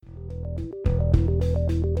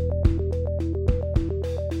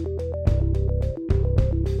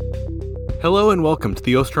Hello and welcome to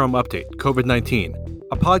the Ostrom Update, COVID-19,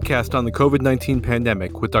 a podcast on the COVID-19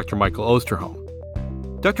 pandemic with Dr. Michael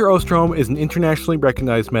Osterholm. Dr. Ostrom is an internationally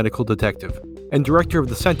recognized medical detective and director of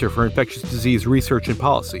the Center for Infectious Disease Research and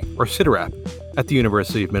Policy, or CIDRAP, at the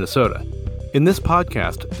University of Minnesota. In this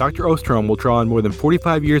podcast, Dr. Ostrom will draw on more than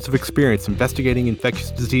 45 years of experience investigating infectious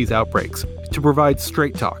disease outbreaks to provide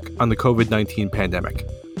straight talk on the COVID-19 pandemic.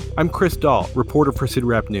 I'm Chris Dahl, reporter for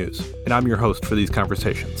CIDRAP News, and I'm your host for these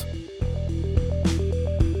conversations.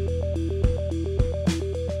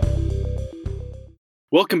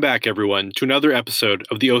 Welcome back, everyone, to another episode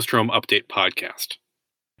of the Ostrom Update podcast.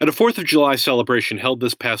 At a 4th of July celebration held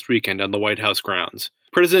this past weekend on the White House grounds,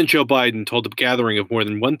 President Joe Biden told a gathering of more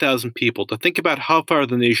than 1,000 people to think about how far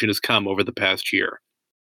the nation has come over the past year.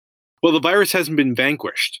 While the virus hasn't been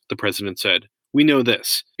vanquished, the president said, we know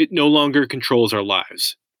this: it no longer controls our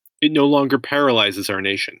lives. It no longer paralyzes our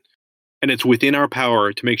nation. And it's within our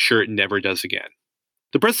power to make sure it never does again.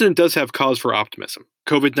 The president does have cause for optimism.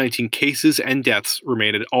 COVID-19 cases and deaths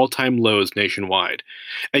remain at all-time lows nationwide.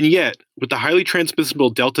 And yet, with the highly transmissible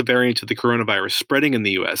Delta variant of the coronavirus spreading in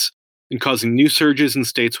the U.S. and causing new surges in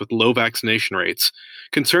states with low vaccination rates,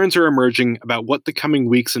 concerns are emerging about what the coming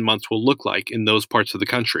weeks and months will look like in those parts of the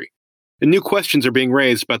country. And new questions are being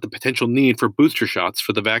raised about the potential need for booster shots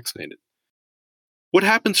for the vaccinated. What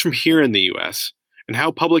happens from here in the U.S., and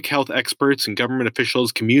how public health experts and government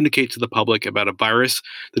officials communicate to the public about a virus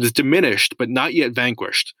that is diminished but not yet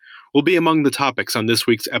vanquished, will be among the topics on this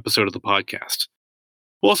week's episode of the podcast.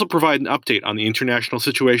 We'll also provide an update on the international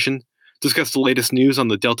situation, discuss the latest news on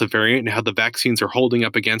the Delta variant and how the vaccines are holding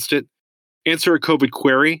up against it, answer a COVID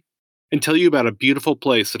query, and tell you about a beautiful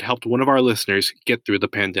place that helped one of our listeners get through the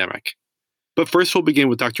pandemic. But first, we'll begin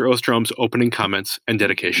with Dr. Ostrom's opening comments and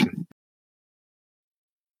dedication.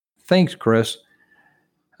 Thanks, Chris.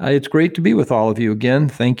 It's great to be with all of you again.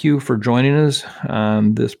 Thank you for joining us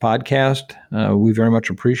on this podcast. We very much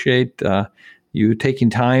appreciate you taking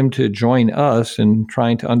time to join us in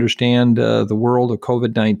trying to understand the world of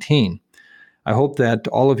COVID-19. I hope that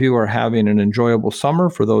all of you are having an enjoyable summer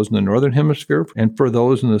for those in the Northern Hemisphere. And for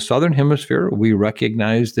those in the Southern Hemisphere, we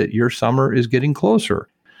recognize that your summer is getting closer.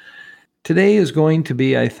 Today is going to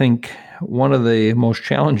be, I think, one of the most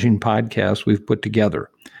challenging podcasts we've put together.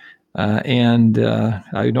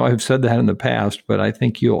 I know I've said that in the past, but I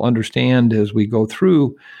think you'll understand as we go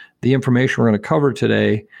through the information we're going to cover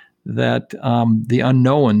today that the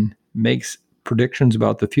unknown makes predictions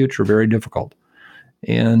about the future very difficult.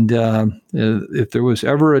 And if there was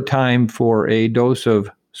ever a time for a dose of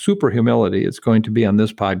super humility, it's going to be on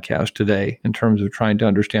this podcast today in terms of trying to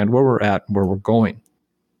understand where we're at and where we're going.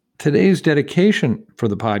 Today's dedication for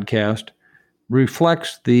the podcast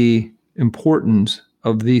reflects the importance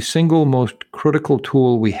of the single most critical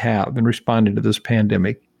tool we have in responding to this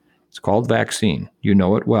pandemic. It's called vaccine. You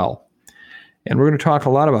know it well. And we're going to talk a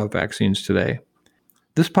lot about vaccines today.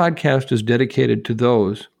 This podcast is dedicated to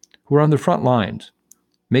those who are on the front lines,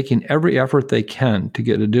 making every effort they can to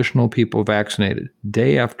get additional people vaccinated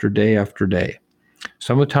day after day after day.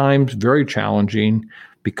 Sometimes very challenging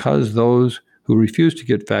because those who refuse to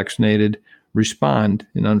get vaccinated respond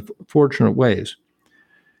in unfortunate ways.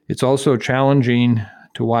 It's also challenging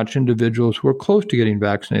to watch individuals who are close to getting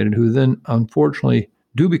vaccinated who then unfortunately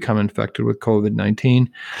do become infected with COVID-19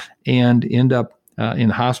 and end up in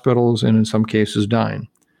hospitals and in some cases dying.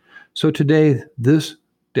 So today, this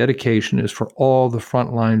dedication is for all the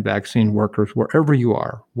frontline vaccine workers, wherever you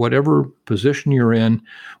are, whatever position you're in,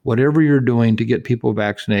 whatever you're doing to get people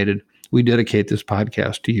vaccinated, we dedicate this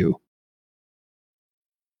podcast to you.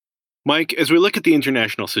 Mike, as we look at the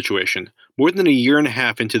international situation, more than a year and a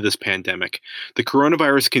half into this pandemic, the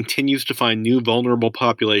coronavirus continues to find new vulnerable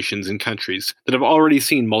populations in countries that have already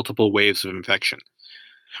seen multiple waves of infection.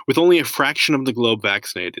 With only a fraction of the globe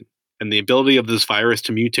vaccinated, and the ability of this virus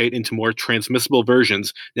to mutate into more transmissible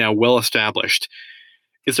versions now well established,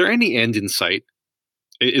 is there any end in sight?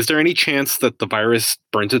 Is there any chance that the virus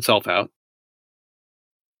burns itself out?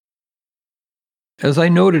 As I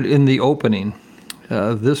noted in the opening,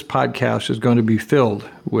 this podcast is going to be filled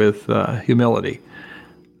with humility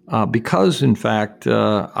because, in fact,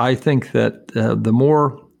 I think that the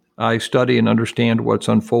more I study and understand what's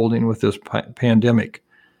unfolding with this pandemic,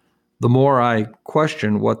 the more I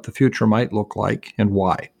question what the future might look like and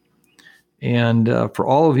why. And for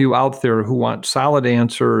all of you out there who want solid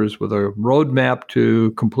answers with a roadmap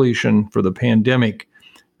to completion for the pandemic,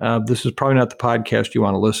 this is probably not the podcast you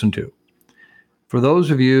want to listen to. For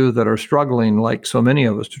those of you that are struggling, like so many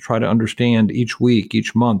of us, to try to understand each week,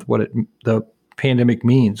 each month, what the pandemic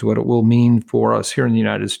means, what it will mean for us here in the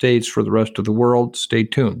United States, for the rest of the world, stay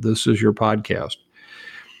tuned. This is your podcast.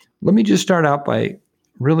 Let me just start out by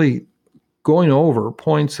really going over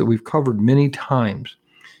points that we've covered many times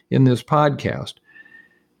in this podcast.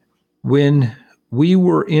 When we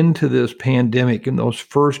were into this pandemic in those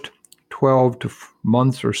first 12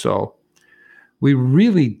 months or so, we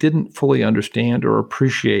really didn't fully understand or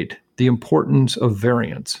appreciate the importance of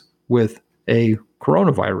variants with a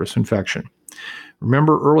coronavirus infection.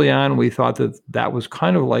 Remember, early on, we thought that that was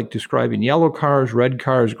kind of like describing yellow cars, red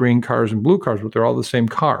cars, green cars, and blue cars, but they're all the same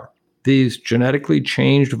car. These genetically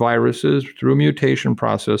changed viruses through mutation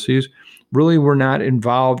processes really were not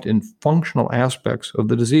involved in functional aspects of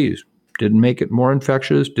the disease. Didn't make it more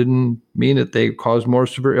infectious, didn't mean that they caused more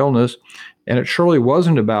severe illness, and it surely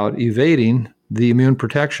wasn't about evading the immune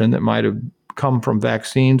protection that might have come from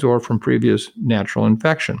vaccines or from previous natural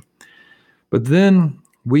infection. But then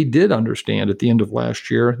we did understand at the end of last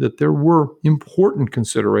year that there were important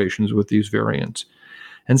considerations with these variants.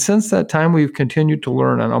 And since that time, we've continued to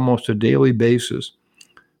learn on almost a daily basis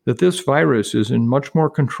that this virus is in much more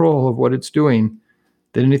control of what it's doing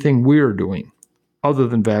than anything we're doing, other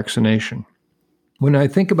than vaccination. When I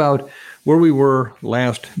think about where we were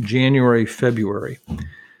last January, February,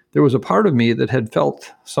 there was a part of me that had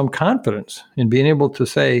felt some confidence in being able to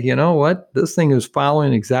say, you know what, this thing is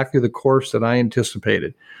following exactly the course that I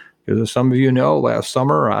anticipated. Because as some of you know, last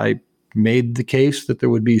summer I made the case that there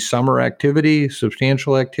would be summer activity,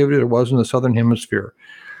 substantial activity there was in the Southern Hemisphere.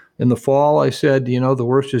 In the fall, I said, the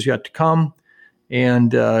worst is yet to come.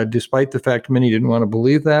 And despite the fact many didn't want to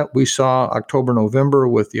believe that, we saw October, November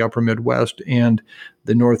with the upper Midwest and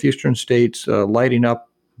the northeastern states lighting up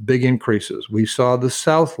big increases. We saw the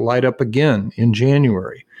South light up again in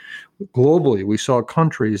January. Globally, we saw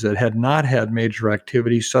countries that had not had major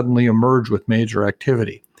activity suddenly emerge with major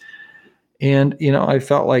activity. And, I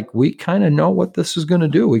felt like we kind of know what this is going to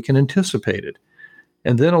do. We can anticipate it.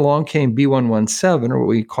 And then along came B117, or what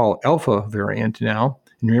we call alpha variant now.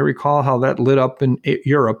 And you may recall how that lit up in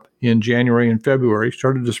Europe in January and February,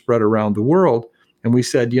 started to spread around the world. And we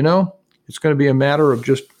said, it's going to be a matter of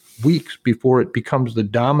just weeks before it becomes the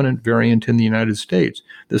dominant variant in the United States.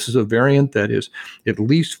 This is a variant that is at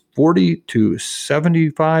least 40 to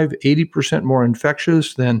 75, 80% more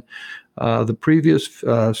infectious than the previous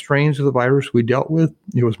strains of the virus we dealt with.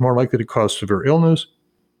 It was more likely to cause severe illness.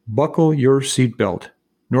 Buckle your seatbelt.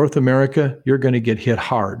 North America, you're going to get hit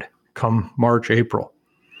hard come March, April.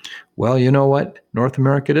 Well, you know what? North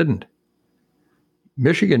America didn't.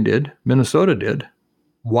 Michigan did. Minnesota did.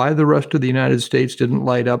 Why the rest of the United States didn't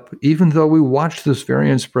light up, even though we watched this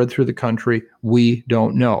variant spread through the country, we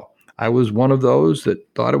don't know. I was one of those that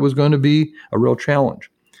thought it was going to be a real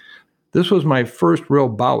challenge. This was my first real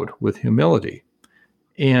bout with humility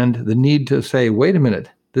and the need to say, wait a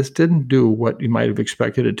minute, this didn't do what you might have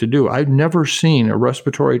expected it to do. I've never seen a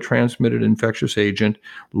respiratory transmitted infectious agent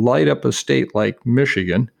light up a state like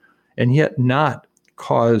Michigan and yet not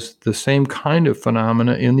cause the same kind of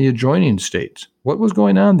phenomena in the adjoining states. What was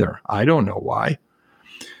going on there? I don't know why.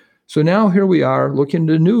 So now here we are looking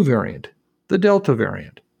at a new variant, the Delta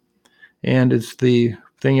variant. And it's the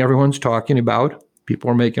thing everyone's talking about. People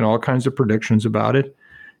are making all kinds of predictions about it.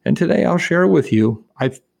 And today I'll share with you,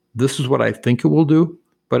 this is what I think it will do.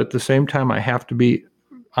 But at the same time, I have to be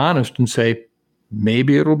honest and say,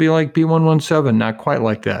 maybe it'll be like B117, not quite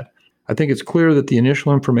like that. I think it's clear that the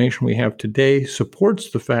initial information we have today supports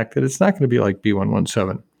the fact that it's not going to be like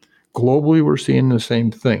B117. Globally, we're seeing the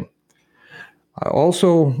same thing. I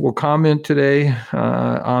also will comment today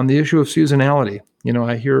on the issue of seasonality.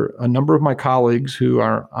 I hear a number of my colleagues who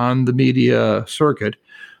are on the media circuit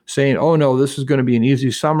saying, oh no, this is going to be an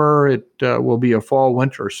easy summer. It will be a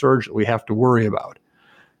fall-winter surge that we have to worry about.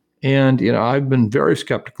 And, I've been very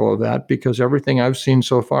skeptical of that because everything I've seen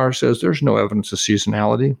so far says there's no evidence of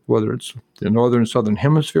seasonality, whether it's the northern and southern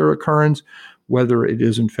hemisphere occurrence, whether it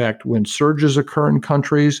is, in fact, when surges occur in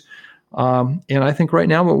countries. And I think right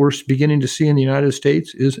now what we're beginning to see in the United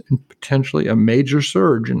States is potentially a major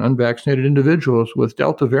surge in unvaccinated individuals with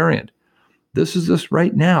Delta variant. This is this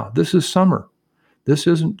right now. This is summer. This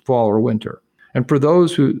isn't fall or winter. And for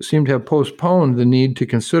those who seem to have postponed the need to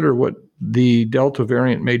consider what the Delta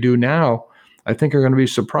variant may do now, I think are going to be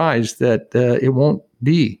surprised that it won't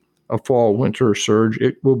be a fall-winter surge.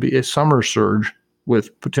 It will be a summer surge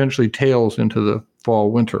with potentially tails into the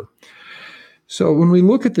fall-winter. So when we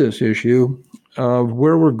look at this issue of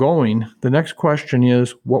where we're going, the next question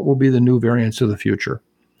is, what will be the new variants of the future?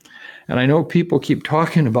 And I know people keep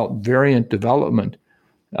talking about variant development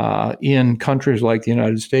in countries like the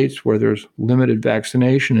United States where there's limited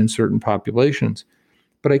vaccination in certain populations.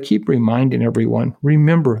 But I keep reminding everyone,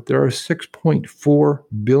 remember, there are 6.4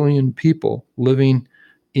 billion people living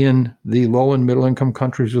in the low and middle income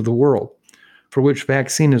countries of the world, for which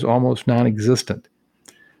vaccine is almost non-existent.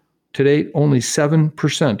 To date, only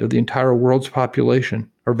 7% of the entire world's population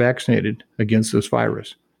are vaccinated against this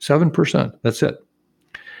virus. 7%, that's it.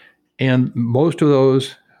 And most of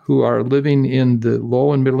those who are living in the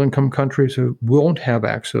low and middle income countries won't have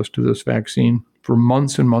access to this vaccine for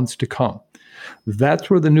months and months to come. That's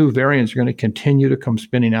where the new variants are going to continue to come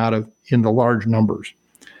spinning out of in the large numbers.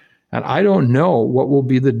 And I don't know what will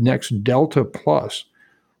be the next Delta plus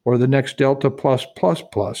or the next Delta plus plus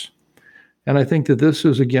plus. And I think that this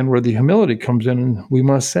is, again, where the humility comes in. And we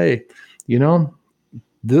must say,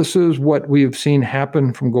 this is what we have seen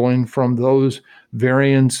happen from going from those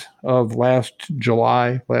variants of last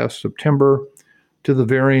July, last September, to the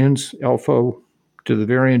variants Alpha, to the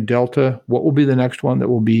variant Delta. What will be the next one that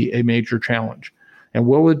will be a major challenge? And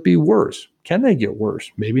will it be worse? Can they get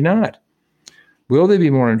worse? Maybe not. Will they be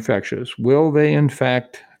more infectious? Will they, in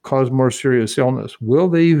fact, cause more serious illness? Will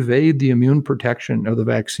they evade the immune protection of the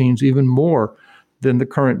vaccines even more than the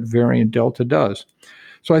current variant Delta does?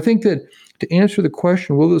 So I think that to answer the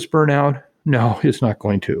question, will this burn out? No, it's not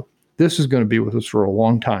going to. This is going to be with us for a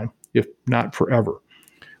long time, if not forever.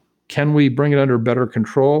 Can we bring it under better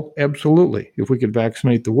control? Absolutely. If we could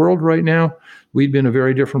vaccinate the world right now, we'd be in a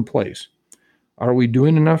very different place. Are we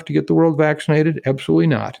doing enough to get the world vaccinated? Absolutely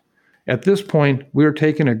not. At this point, we're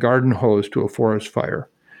taking a garden hose to a forest fire.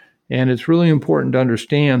 And it's really important to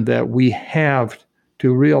understand that we have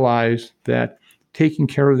to realize that taking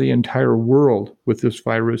care of the entire world with this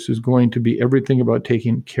virus is going to be everything about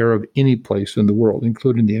taking care of any place in the world,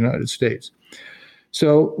 including the United States.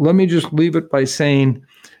 So let me just leave it by saying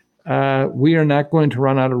we are not going to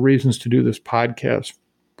run out of reasons to do this podcast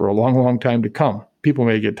for a long, long time to come. People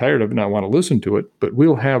may get tired of it and not want to listen to it, but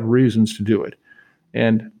we'll have reasons to do it.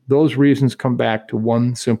 And those reasons come back to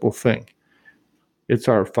one simple thing. It's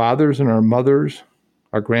our fathers and our mothers,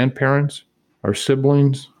 our grandparents, our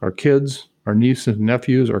siblings, our kids, our nieces and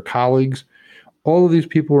nephews, our colleagues. All of these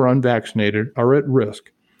people who are unvaccinated are at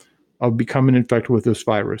risk of becoming infected with this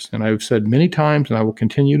virus. And I've said many times, and I will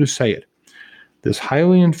continue to say it, this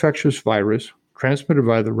highly infectious virus transmitted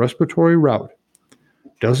by the respiratory route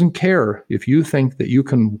doesn't care if you think that you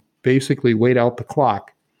can basically wait out the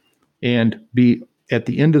clock and be at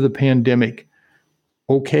the end of the pandemic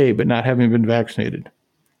okay, but not having been vaccinated.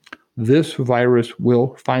 This virus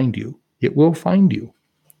will find you. It will find you.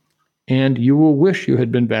 And you will wish you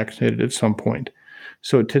had been vaccinated at some point.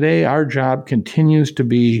 So today, our job continues to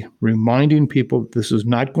be reminding people that this is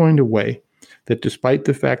not going away, that despite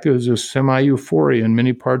the fact that there's a semi-euphoria in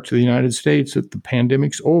many parts of the United States that the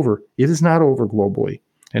pandemic's over, it is not over globally.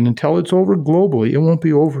 And until it's over globally, it won't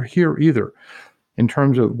be over here either, in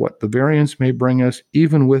terms of what the variants may bring us,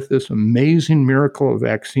 even with this amazing miracle of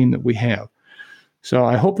vaccine that we have. So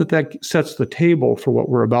I hope that that sets the table for what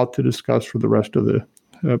we're about to discuss for the rest of the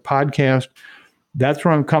podcast. That's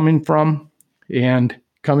where I'm coming from, and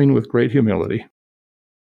coming with great humility.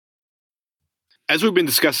 As we've been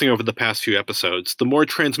discussing over the past few episodes, the more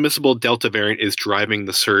transmissible Delta variant is driving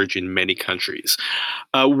the surge in many countries.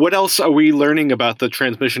 What else are we learning about the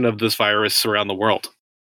transmission of this virus around the world?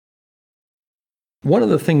 One of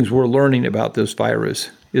the things we're learning about this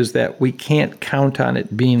virus is that we can't count on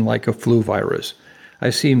it being like a flu virus.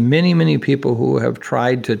 I see many, many people who have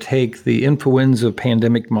tried to take the influenza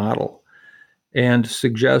pandemic model and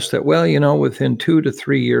suggest that, well, within 2 to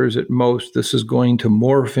 3 years at most, this is going to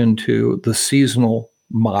morph into the seasonal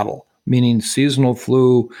model, meaning seasonal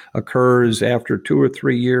flu occurs after 2 or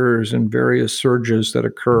 3 years and various surges that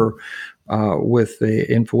occur with the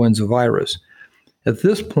influenza virus. At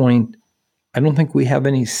this point, I don't think we have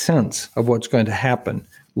any sense of what's going to happen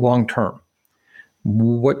long term.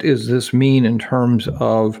 What does this mean in terms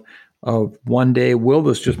of one day, will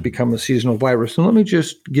this just become a seasonal virus? And let me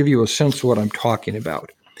just give you a sense of what I'm talking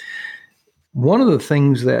about. One of the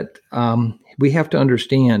things that we have to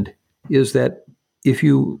understand is that if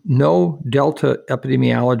you know Delta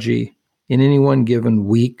epidemiology in any one given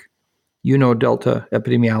week, you know Delta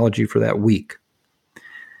epidemiology for that week.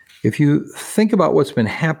 If you think about what's been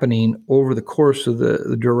happening over the course of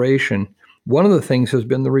the duration, one of the things has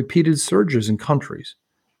been the repeated surges in countries.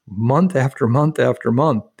 Month after month after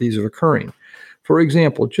month, these are occurring. For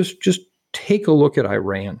example, just take a look at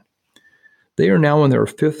Iran. They are now in their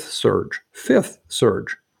fifth surge.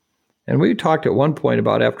 And we talked at one point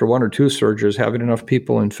about after 1 or 2 surges, having enough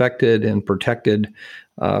people infected and protected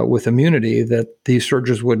with immunity that these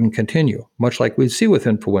surges wouldn't continue, much like we'd see with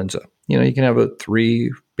influenza. You can have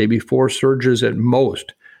 3, maybe 4 surges at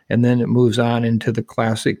most, and then it moves on into the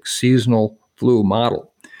classic seasonal flu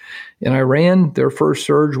model. In Iran, their first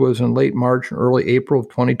surge was in late March and early April of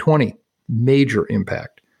 2020. Major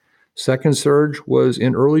impact. Second surge was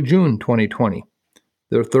in early June 2020.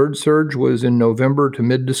 Their third surge was in November to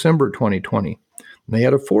mid-December 2020. And they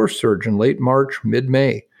had a fourth surge in late March,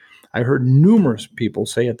 mid-May. I heard numerous people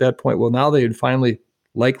say at that point, well, now they had finally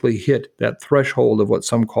likely hit that threshold of what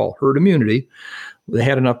some call herd immunity. They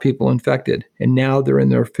had enough people infected, and now they're in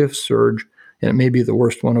their fifth surge, and it may be the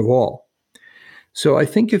worst one of all. So I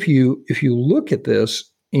think if you look at this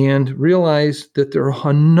and realize that there are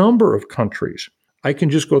a number of countries, I can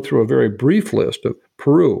just go through a very brief list of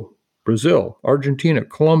Peru, Brazil, Argentina,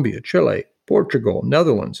 Colombia, Chile, Portugal,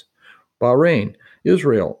 Netherlands, Bahrain,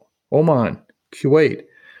 Israel, Oman, Kuwait,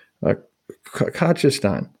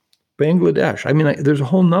 Kazakhstan, Bangladesh. I mean, there's a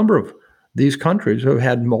whole number of these countries who have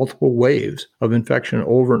had multiple waves of infection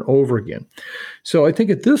over and over again. So I think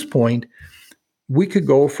at this point, we could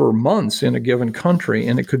go for months in a given country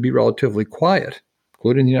and it could be relatively quiet,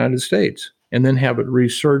 including the United States, and then have it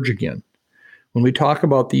resurge again. When we talk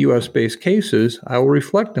about the US-based cases, I will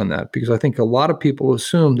reflect on that because I think a lot of people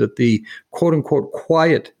assume that the quote-unquote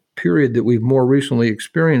quiet period that we've more recently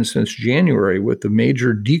experienced since January with the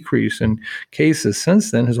major decrease in cases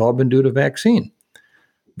since then has all been due to vaccine.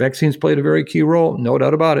 Vaccines played a very key role, no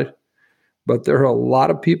doubt about it. But there are a lot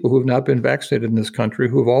of people who have not been vaccinated in this country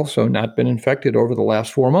who have also not been infected over the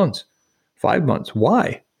last 4 months, 5 months.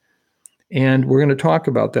 Why? And we're going to talk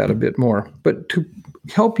about that a bit more. But to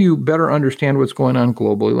help you better understand what's going on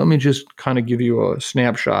globally, let me just kind of give you a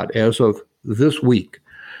snapshot as of this week.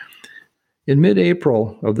 In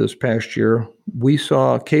mid-April of this past year, we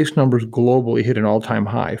saw case numbers globally hit an all-time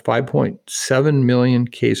high, 5.7 million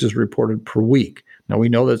cases reported per week. Now, we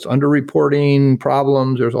know that's underreporting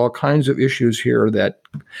problems. There's all kinds of issues here that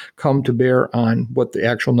come to bear on what the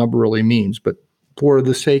actual number really means. But for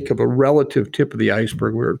the sake of a relative tip of the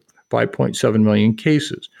iceberg, we're at 5.7 million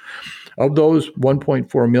cases. Of those,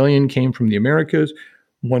 1.4 million came from the Americas,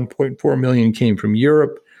 1.4 million came from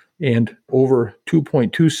Europe, and over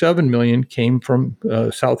 2.27 million came from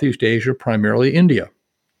Southeast Asia, primarily India.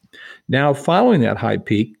 Now, following that high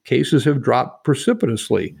peak, cases have dropped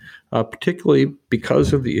precipitously, particularly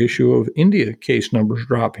because of the issue of India case numbers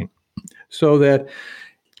dropping. So that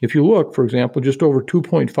if you look, for example, just over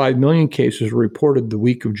 2.5 million cases were reported the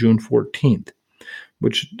week of June 14th,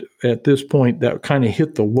 which at this point, that kind of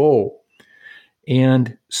hit the low.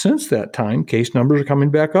 And since that time, case numbers are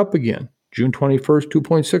coming back up again. June 21st,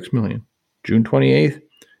 2.6 million. June 28th,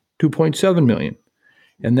 2.7 million.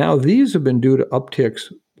 And now these have been due to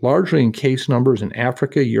upticks largely in case numbers in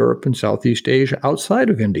Africa, Europe, and Southeast Asia outside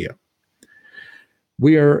of India.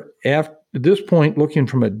 We are at this point looking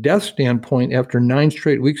from a death standpoint after 9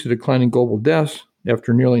 straight weeks of declining global deaths,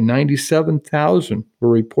 after nearly 97,000 were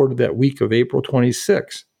reported that week of April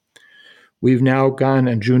 26. We've now gone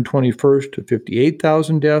on June 21st to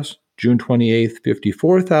 58,000 deaths, June 28th,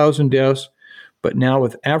 54,000 deaths, but now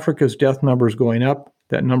with Africa's death numbers going up,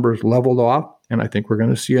 that number's leveled off, and I think we're going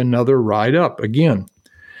to see another ride up again.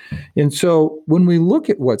 And so when we look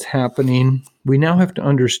at what's happening, we now have to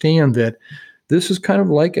understand that this is kind of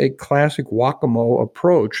like a classic whack-a-mole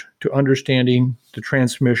approach to understanding the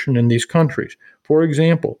transmission in these countries. For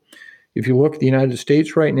example, if you look, the United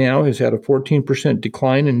States right now has had a 14%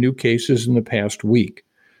 decline in new cases in the past week.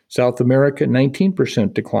 South America,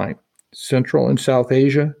 19% decline. Central and South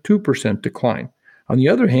Asia, 2% decline. On the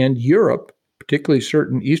other hand, Europe, particularly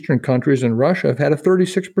certain Eastern countries and Russia, have had a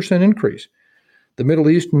 36% increase. The Middle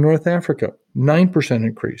East and North Africa, 9%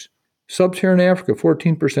 increase. Sub-Saharan Africa,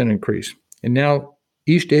 14% increase. And now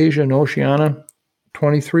East Asia and Oceania,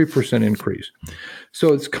 23% increase.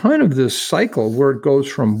 So it's kind of this cycle where it goes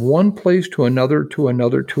from one place to another, to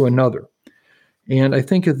another, to another. And I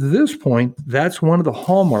think at this point, that's one of the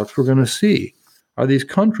hallmarks we're going to see are these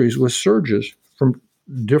countries with surges from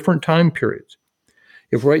different time periods.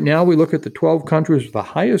 If right now we look at the 12 countries with the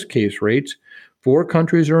highest case rates, 4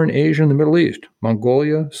 countries are in Asia and the Middle East: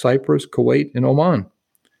 Mongolia, Cyprus, Kuwait, and Oman.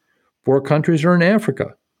 4 countries are in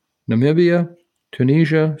Africa: Namibia,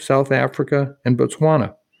 Tunisia, South Africa, and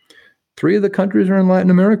Botswana. 3 of the countries are in Latin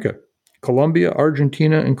America: Colombia,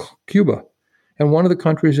 Argentina, and Cuba. And 1 of the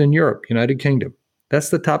countries in Europe, United Kingdom. That's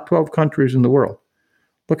the top 12 countries in the world.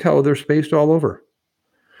 Look how they're spaced all over.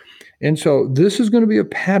 And so this is going to be a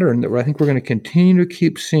pattern that I think we're going to continue to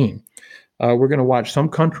keep seeing. We're going to watch some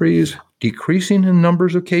countries decreasing in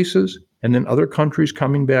numbers of cases and then other countries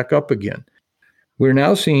coming back up again. We're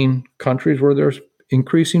now seeing countries where there's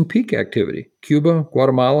increasing peak activity: Cuba,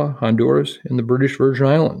 Guatemala, Honduras, and the British Virgin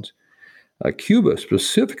Islands. Cuba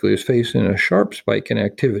specifically is facing a sharp spike in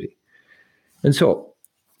activity. And so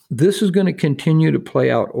This is going to continue to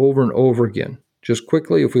play out over and over again. Just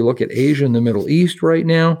quickly, if we look at Asia and the Middle East right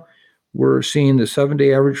now, we're seeing the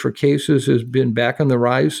 7-day average for cases has been back on the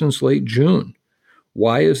rise since late June.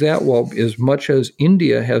 Why is that? Well, as much as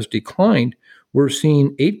India has declined, we're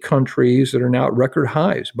seeing 8 countries that are now at record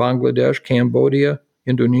highs: Bangladesh, Cambodia,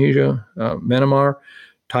 Indonesia, Myanmar,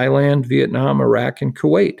 Thailand, Vietnam, Iraq, and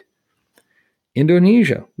Kuwait.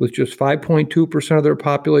 Indonesia, with just 5.2% of their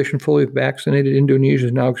population fully vaccinated, Indonesia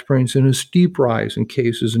is now experiencing a steep rise in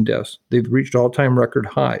cases and deaths. They've reached all-time record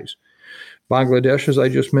highs. Bangladesh, as I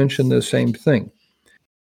just mentioned, the same thing.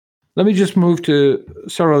 Let me just move to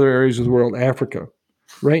several other areas of the world. Africa.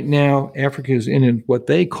 Right now, Africa is in what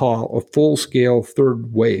they call a full-scale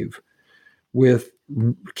third wave, with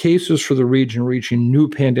cases for the region reaching new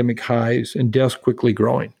pandemic highs and deaths quickly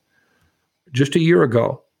growing. Just a year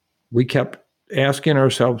ago, we kept asking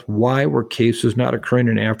ourselves, why were cases not occurring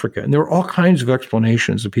in Africa? And there were all kinds of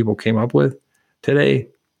explanations that people came up with. Today,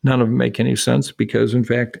 none of them make any sense because, in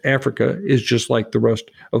fact, Africa is just like the rest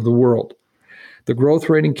of the world. The growth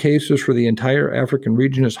rate in cases for the entire African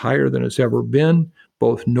region is higher than it's ever been,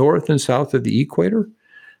 both north and south of the equator.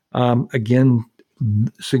 Again,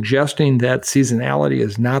 suggesting that seasonality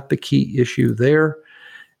is not the key issue there.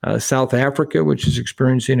 South Africa, which is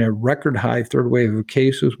experiencing a record high third wave of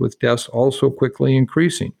cases, with deaths also quickly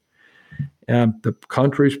increasing. The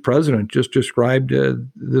country's president just described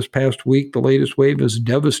this past week the latest wave as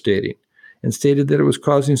devastating and stated that it was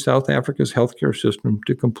causing South Africa's healthcare system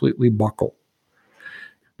to completely buckle.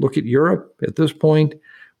 Look at Europe at this point,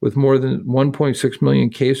 with more than 1.6 million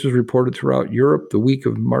cases reported throughout Europe the week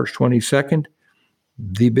of March 22nd,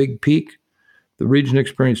 the big peak. The region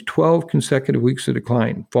experienced 12 consecutive weeks of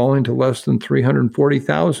decline, falling to less than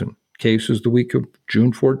 340,000 cases the week of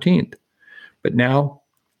June 14th. But now,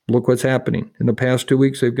 look what's happening. In the past 2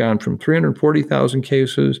 weeks, they've gone from 340,000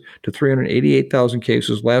 cases to 388,000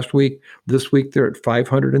 cases last week. This week, they're at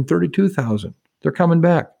 532,000. They're coming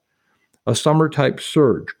back. A summer-type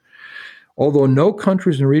surge. Although no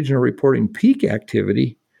countries in the region are reporting peak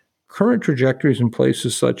activity, current trajectories in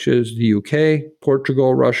places such as the UK,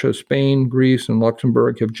 Portugal, Russia, Spain, Greece, and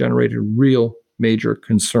Luxembourg have generated real major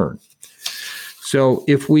concern. So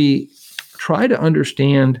if we try to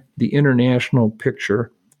understand the international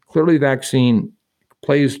picture, clearly vaccine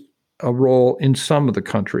plays a role in some of the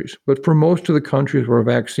countries, but for most of the countries where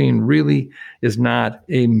vaccine really is not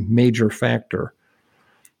a major factor,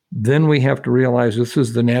 then we have to realize this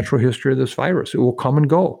is the natural history of this virus. It will come and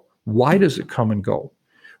go. Why does it come and go?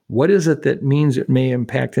 What is it that means it may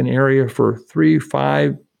impact an area for 3,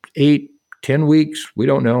 5, 8, 10 weeks? We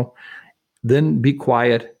don't know. Then be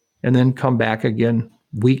quiet and then come back again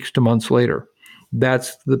weeks to months later.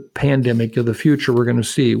 That's the pandemic of the future we're going to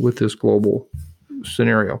see with this global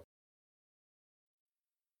scenario.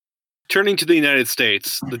 Turning to the United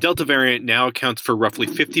States, the Delta variant now accounts for roughly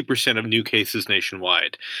 50% of new cases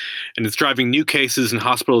nationwide, and it's driving new cases and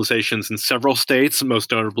hospitalizations in several states,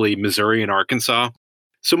 most notably Missouri and Arkansas.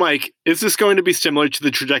 So, Mike, is this going to be similar to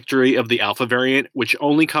the trajectory of the Alpha variant, which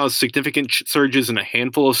only caused significant surges in a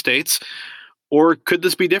handful of states, or could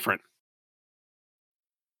this be different?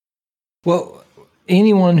 Well,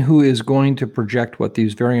 anyone who is going to project what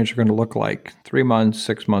these variants are going to look like 3 months,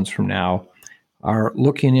 6 months from now are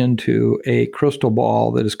looking into a crystal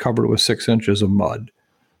ball that is covered with 6 inches of mud,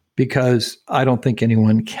 because I don't think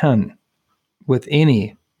anyone can, with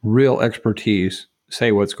any real expertise,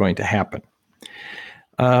 say what's going to happen.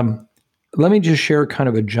 Let me just share kind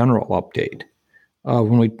of a general update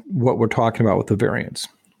what we're talking about with the variants.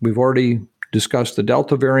 We've already discussed the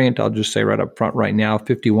Delta variant. I'll just say right up front right now,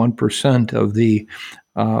 51% of the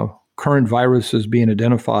current viruses being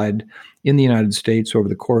identified in the United States over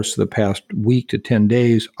the course of the past week to 10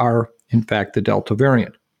 days are, in fact, the Delta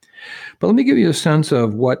variant. But let me give you a sense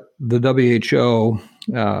of what the WHO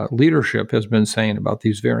leadership has been saying about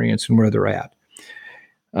these variants and where they're at.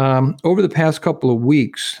 Over the past couple of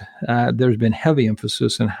weeks, there's been heavy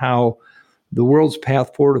emphasis on how the world's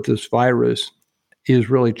path forward with this virus is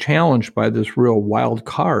really challenged by this real wild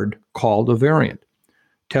card called a variant.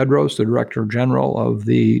 Tedros, the Director General of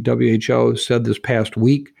the WHO, said this past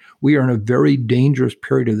week, we are in a very dangerous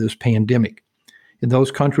period of this pandemic. In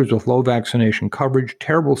those countries with low vaccination coverage,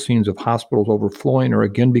 terrible scenes of hospitals overflowing are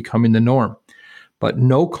again becoming the norm. But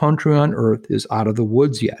no country on earth is out of the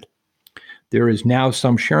woods yet. There is now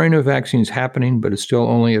some sharing of vaccines happening, but it's still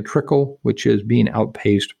only a trickle, which is being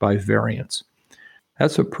outpaced by variants.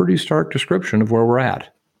 That's a pretty stark description of where we're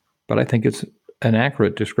at, but I think it's an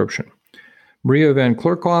accurate description. Maria Van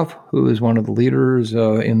Kerkhove, who is one of the leaders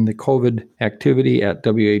in the COVID activity at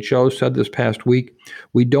WHO, said this past week,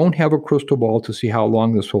 "We don't have a crystal ball to see how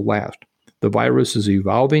long this will last. The virus is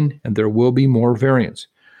evolving and there will be more variants.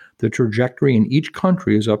 The trajectory in each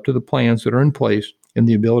country is up to the plans that are in place and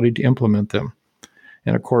the ability to implement them."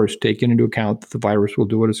 And of course, taking into account that the virus will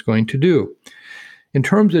do what it's going to do. In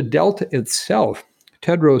terms of Delta itself,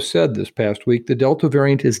 Tedros said this past week, the Delta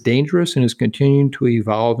variant is dangerous and is continuing to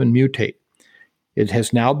evolve and mutate. It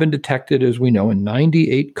has now been detected, as we know, in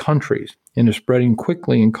 98 countries and is spreading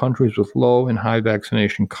quickly in countries with low and high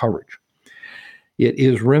vaccination coverage. It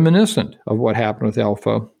is reminiscent of what happened with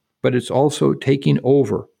Alpha, but it's also taking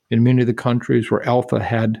over in many of the countries where Alpha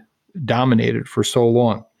had dominated for so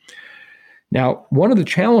long. Now, one of the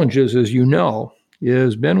challenges, as you know,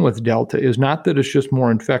 has been with Delta is not that it's just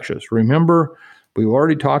more infectious. Remember, we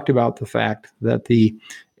already talked about the fact that the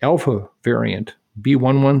Alpha variant,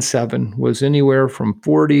 B117, was anywhere from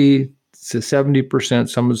 40 to 70%,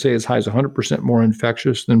 some would say as high as 100% more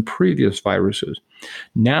infectious than previous viruses.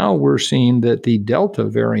 Now we're seeing that the Delta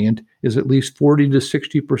variant is at least 40 to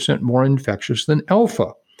 60% more infectious than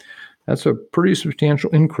Alpha. That's a pretty substantial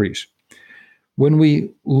increase. When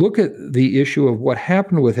we look at the issue of what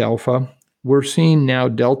happened with Alpha, we're seeing now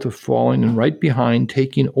Delta falling and right behind,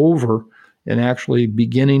 taking over and actually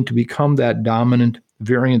beginning to become that dominant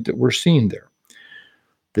variant that we're seeing there.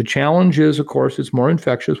 The challenge is, of course, it's more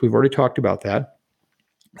infectious. We've already talked about that.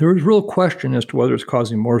 There is real question as to whether it's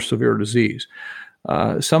causing more severe disease.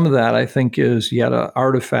 Some of that, I think, is yet an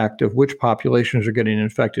artifact of which populations are getting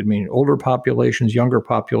infected, meaning older populations, younger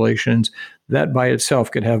populations. That by itself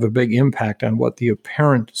could have a big impact on what the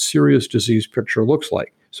apparent serious disease picture looks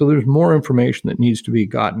like. So there's more information that needs to be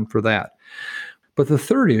gotten for that. But the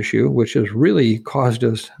third issue, which has really caused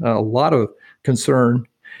us a lot of concern,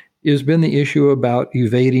 has been the issue about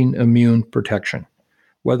evading immune protection,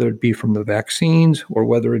 whether it be from the vaccines or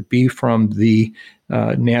whether it be from the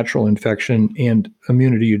natural infection and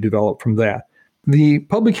immunity you develop from that. The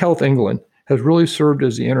Public Health England has really served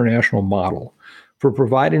as the international model for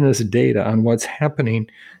providing us data on what's happening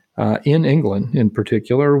in England in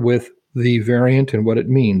particular with the variant and what it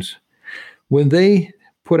means. When they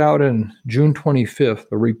put out on June 25th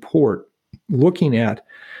a report looking at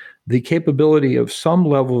the capability of some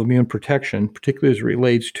level of immune protection, particularly as it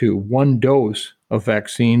relates to one dose of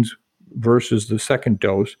vaccines versus the second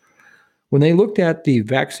dose, when they looked at the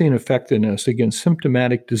vaccine effectiveness against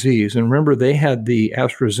symptomatic disease, and remember they had the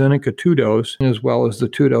AstraZeneca 2-dose as well as the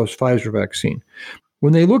 2-dose Pfizer vaccine.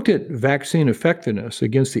 When they looked at vaccine effectiveness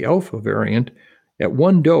against the Alpha variant, at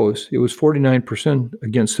one dose, it was 49%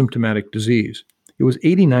 against symptomatic disease. It was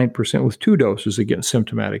 89% with 2 doses against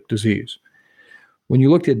symptomatic disease. When you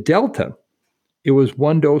looked at Delta, it was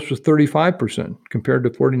one dose was 35% compared to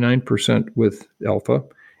 49% with Alpha,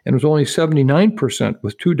 and it was only 79%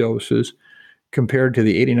 with 2 doses compared to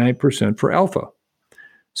the 89% for Alpha.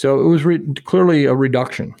 So it was clearly a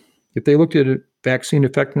reduction. If they looked at vaccine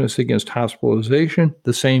effectiveness against hospitalization,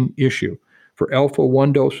 the same issue. For Alpha,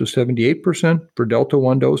 one dose was 78%. For Delta,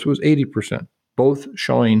 one dose was 80%, both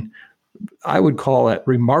showing, I would call that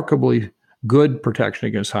remarkably good protection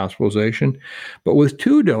against hospitalization. But with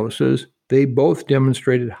 2 doses, they both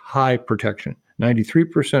demonstrated high protection,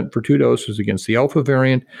 93% for 2 doses against the Alpha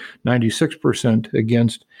variant, 96%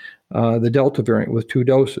 against the Delta variant with 2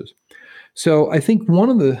 doses. So I think one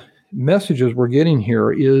of the messages we're getting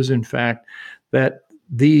here is, in fact, that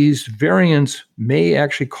these variants may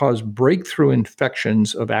actually cause breakthrough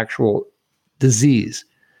infections of actual disease,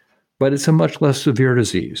 but it's a much less severe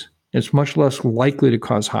disease. It's much less likely to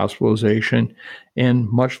cause hospitalization and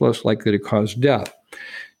much less likely to cause death.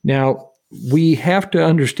 Now, we have to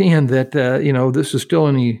understand that, this is still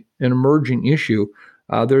an emerging issue.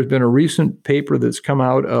 There's been a recent paper that's come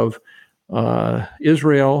out of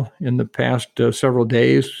Israel in the past several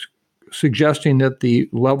days suggesting that the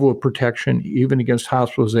level of protection, even against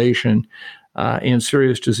hospitalization and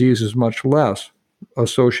serious disease, is much less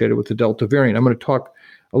associated with the Delta variant. I'm going to talk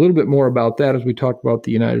a little bit more about that as we talk about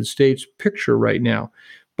the United States picture right now.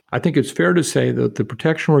 I think it's fair to say that the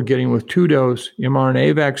protection we're getting with 2-dose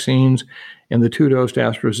mRNA vaccines and the 2-dose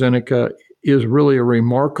AstraZeneca is really a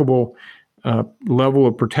remarkable level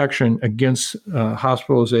of protection against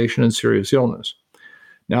hospitalization and serious illness.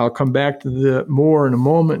 Now, I'll come back to the more in a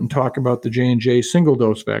moment and talk about the J&J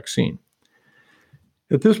single-dose vaccine.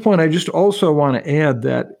 At this point, I just also want to add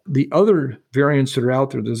that the other variants that are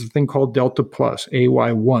out there's a thing called Delta Plus,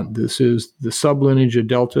 AY1. This is the sublineage of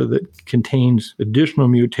Delta that contains additional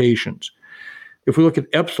mutations. If we look at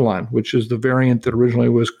Epsilon, which is the variant that originally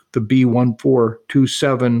was the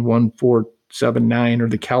B1427, B.1.79 or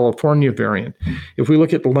the California variant. If we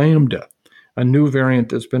look at Lambda, a new variant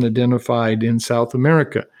that's been identified in South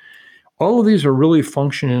America, all of these are really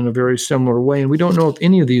functioning in a very similar way, and we don't know if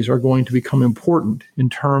any of these are going to become important in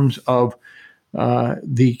terms of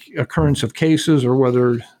the occurrence of cases, or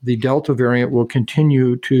whether the Delta variant will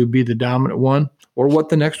continue to be the dominant one, or what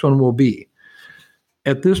the next one will be.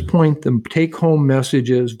 At this point, the take-home message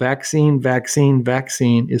is vaccine, vaccine,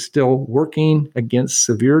 vaccine is still working against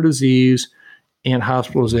severe disease and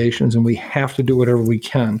hospitalizations, and we have to do whatever we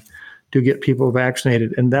can to get people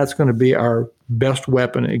vaccinated, and that's going to be our best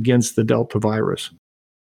weapon against the Delta virus.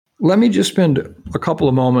 Let me just spend a couple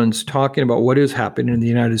of moments talking about what is happening in the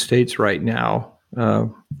United States right now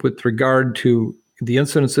with regard to the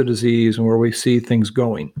incidence of disease and where we see things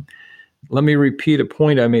going. Let me repeat a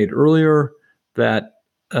point I made earlier, that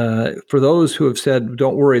for those who have said,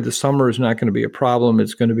 don't worry, the summer is not going to be a problem,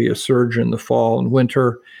 it's going to be a surge in the fall and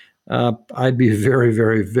winter, I'd be very,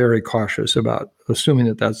 very, very cautious about assuming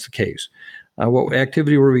that that's the case. What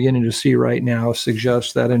activity we're beginning to see right now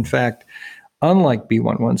suggests that, in fact, unlike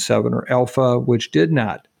B.1.17 or Alpha, which did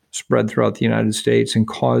not spread throughout the United States and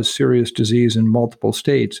cause serious disease in multiple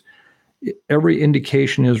states, every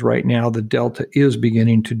indication is right now that Delta is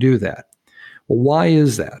beginning to do that. Well, why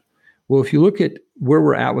is that? Well, if you look at where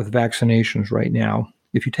we're at with vaccinations right now,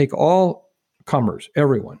 if you take all comers,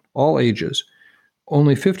 everyone, all ages,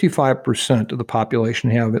 only 55% of the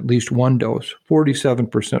population have at least one dose,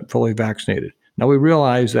 47% fully vaccinated. Now, we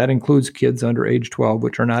realize that includes kids under age 12,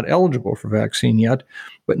 which are not eligible for vaccine yet,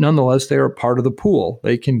 but nonetheless, they are part of the pool.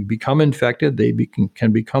 They can become infected, they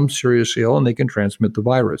can become seriously ill, and they can transmit the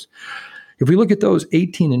virus. If we look at those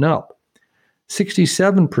 18 and up,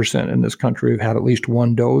 67% in this country have had at least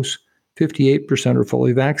one dose, 58% are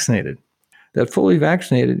fully vaccinated. That fully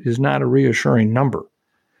vaccinated is not a reassuring number.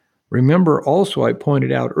 Remember also, I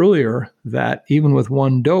pointed out earlier that even with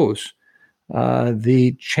one dose,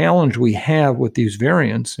 the challenge we have with these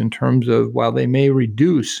variants in terms of, while they may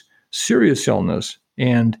reduce serious illness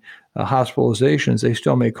and hospitalizations, they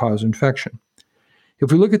still may cause infection.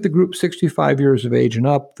 If we look at the group 65 years of age and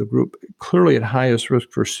up, the group clearly at highest risk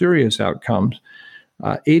for serious outcomes,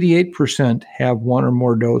 88% have one or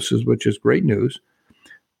more doses, which is great news,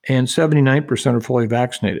 and 79% are fully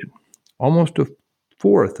vaccinated. Almost a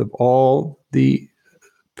fourth of all the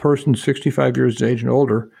persons 65 years of age and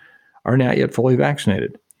older are not yet fully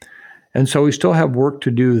vaccinated. And so we still have work to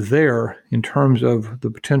do there in terms of the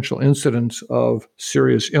potential incidence of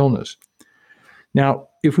serious illness. Now,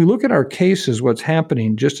 if we look at our cases, what's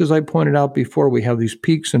happening, just as I pointed out before, we have these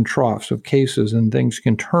peaks and troughs of cases, and things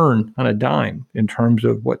can turn on a dime in terms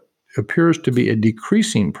of what appears to be a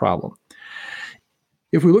decreasing problem.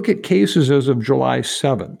 If we look at cases as of July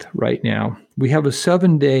 7th right now, we have a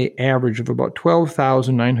 7-day average of about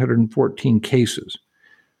 12,914 cases.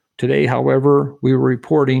 Today, however, we were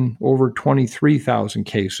reporting over 23,000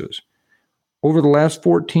 cases. Over the last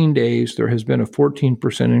 14 days, there has been a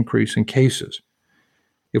 14% increase in cases.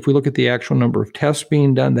 If we look at the actual number of tests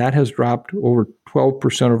being done, that has dropped over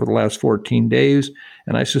 12% over the last 14 days,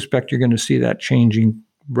 and I suspect you're going to see that changing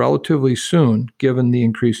relatively soon, given the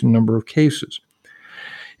increasing number of cases.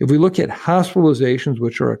 If we look at hospitalizations,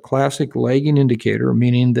 which are a classic lagging indicator,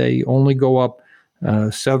 meaning they only go up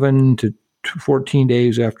 7 to 14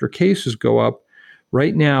 days after cases go up,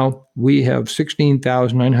 right now we have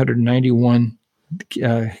 16,991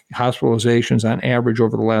 hospitalizations on average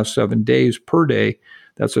over the last 7 days per day.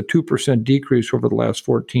 That's a 2% decrease over the last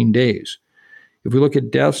 14 days. If we look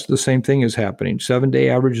at deaths, the same thing is happening. 7-day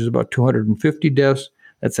average is about 250 deaths.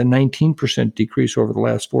 That's a 19% decrease over the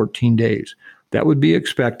last 14 days. That would be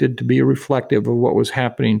expected to be reflective of what was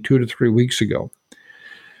happening 2 to 3 weeks ago.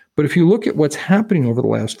 But if you look at what's happening over the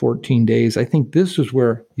last 14 days, I think this is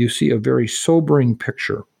where you see a very sobering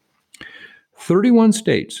picture. 31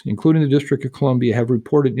 states, including the District of Columbia, have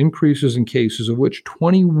reported increases in cases, of which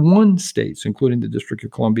 21 states, including the District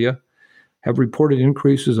of Columbia, have reported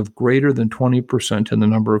increases of greater than 20% in the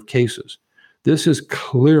number of cases. This is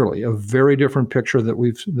clearly a very different picture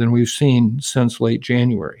than we've seen since late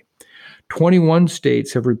January. 21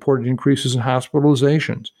 states have reported increases in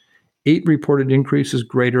hospitalizations. 8 reported increases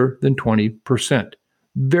greater than 20%.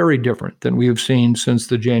 Very different than we have seen since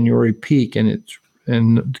the January peak and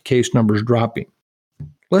the case numbers dropping.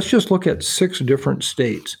 Let's just look at 6 different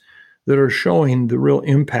states that are showing the real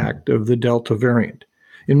impact of the Delta variant.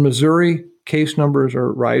 In Missouri, case numbers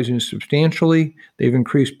are rising substantially. They've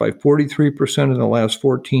increased by 43% in the last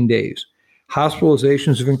 14 days.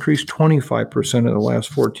 Hospitalizations have increased 25% in the last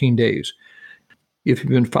 14 days. If you've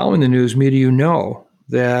been following the news media, you know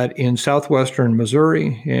that in southwestern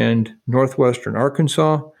Missouri and northwestern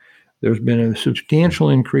Arkansas, There's been a substantial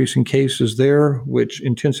increase in cases there, which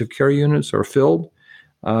intensive care units are filled.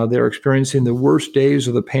 They're experiencing the worst days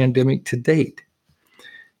of the pandemic to date.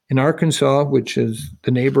 In Arkansas, which is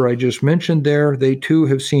the neighbor I just mentioned there, they too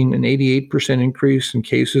have seen an 88% increase in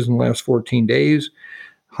cases in the last 14 days.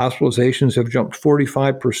 Hospitalizations have jumped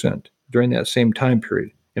 45% during that same time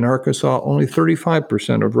period. In Arkansas, only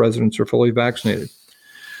 35% of residents are fully vaccinated.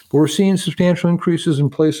 But we're seeing substantial increases in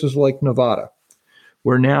places like Nevada,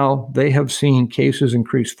 where now they have seen cases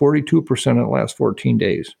increase 42% in the last 14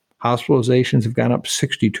 days. Hospitalizations have gone up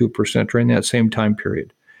 62% during that same time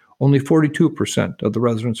period. Only 42% of the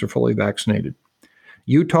residents are fully vaccinated.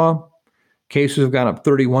 Utah, cases have gone up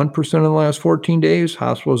 31% in the last 14 days.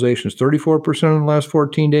 Hospitalizations 34% in the last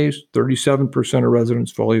 14 days. 37% of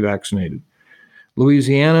residents fully vaccinated.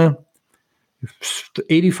 Louisiana,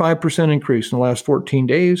 85% increase in the last 14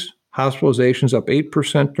 days. Hospitalizations up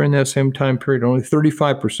 8% during that same time period. Only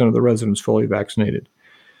 35% of the residents fully vaccinated.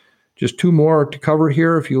 Just two more to cover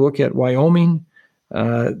here. If you look at Wyoming,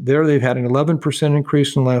 there they've had an 11%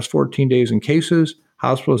 increase in the last 14 days in cases.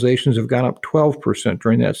 Hospitalizations have gone up 12%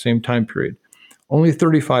 during that same time period. Only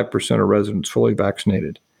 35% of residents fully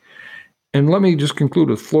vaccinated. And let me just conclude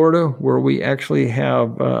with Florida, where we actually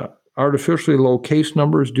have artificially low case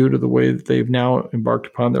numbers due to the way that they've now embarked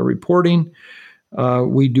upon their reporting.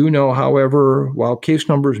 We do know, however, while case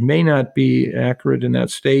numbers may not be accurate in that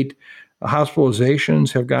state,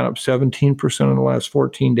 hospitalizations have gone up 17% in the last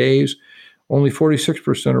 14 days. Only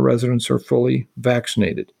 46% of residents are fully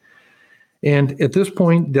vaccinated. And at this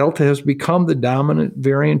point, Delta has become the dominant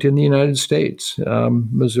variant in the United States.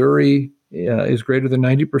 Missouri is greater than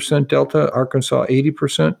 90% Delta, Arkansas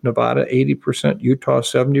 80%, Nevada 80%, Utah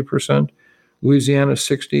 70%, Louisiana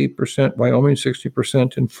 60%, Wyoming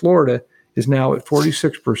 60%, and Florida is now at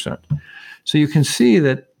 46%. So you can see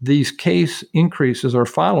that these case increases are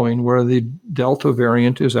following where the Delta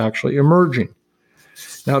variant is actually emerging.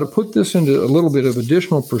 Now, to put this into a little bit of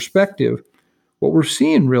additional perspective, what we're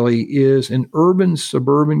seeing really is an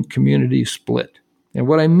urban-suburban community split. And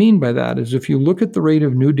what I mean by that is if you look at the rate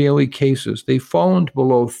of new daily cases, they've fallen to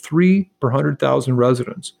below 3 per 100,000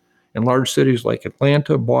 residents in large cities like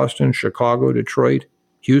Atlanta, Boston, Chicago, Detroit,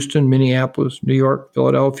 Houston, Minneapolis, New York,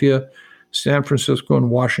 Philadelphia, San Francisco, and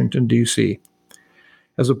Washington, D.C.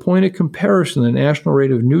 As a point of comparison, the national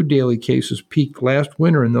rate of new daily cases peaked last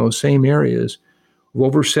winter in those same areas of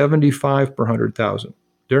over 75 per 100,000.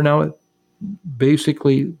 They're now at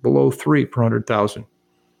basically below 3 per 100,000.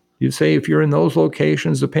 You'd say if you're in those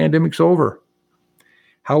locations, the pandemic's over.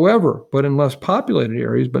 However, but in less populated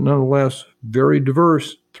areas, but nonetheless very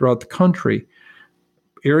diverse throughout the country,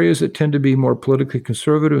 areas that tend to be more politically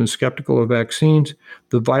conservative and skeptical of vaccines,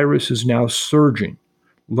 the virus is now surging,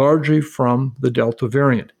 largely from the Delta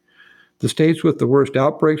variant. The states with the worst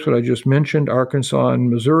outbreaks, what I just mentioned, Arkansas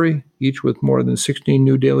and Missouri, each with more than 16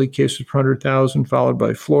 new daily cases per 100,000, followed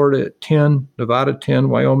by Florida at 10, Nevada 10,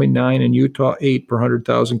 Wyoming 9, and Utah 8 per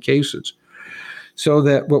 100,000 cases. So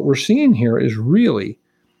that what we're seeing here is really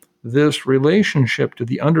this relationship to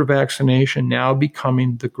the under-vaccination now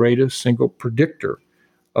becoming the greatest single predictor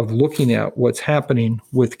of looking at what's happening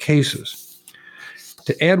with cases.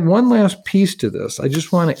 To add one last piece to this, I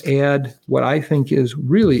just want to add what I think is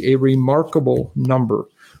really a remarkable number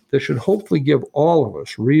that should hopefully give all of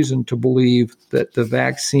us reason to believe that the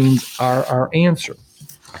vaccines are our answer.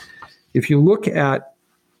 If you look at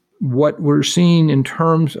what we're seeing in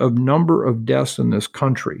terms of number of deaths in this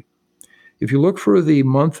country, if you look for the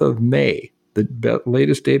month of May, the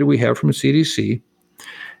latest data we have from the CDC,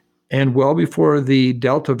 and well before the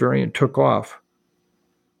Delta variant took off,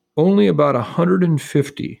 only about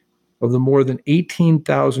 150 of the more than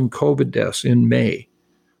 18,000 COVID deaths in May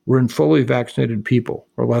were in fully vaccinated people,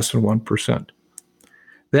 or less than 1%.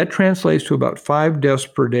 That translates to about 5 deaths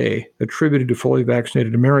per day attributed to fully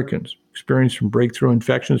vaccinated Americans experiencing breakthrough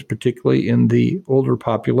infections, particularly in the older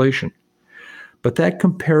population. But that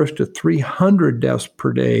compares to 300 deaths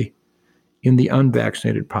per day in the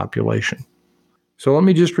unvaccinated population. So let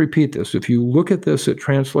me just repeat this. If you look at this, it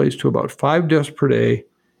translates to about 5 deaths per day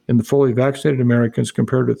in the fully vaccinated Americans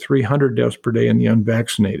compared to 300 deaths per day in the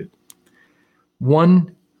unvaccinated.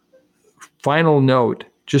 One final note,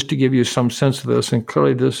 just to give you some sense of this, and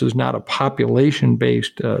clearly this is not a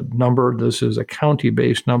population-based number, this is a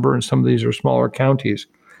county-based number, and some of these are smaller counties.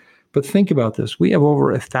 But think about this. We have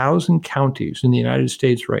over 1,000 counties in the United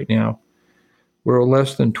States right now where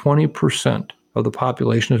less than 20% of the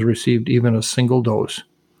population has received even a single dose.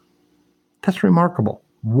 That's remarkable.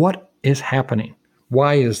 What is happening?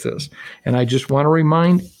 Why is this? And I just want to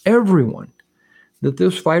remind everyone that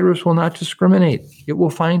this virus will not discriminate. It will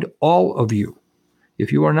find all of you.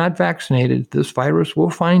 If you are not vaccinated, this virus will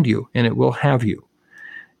find you and it will have you.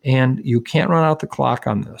 And you can't run out the clock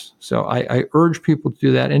on this. So I urge people to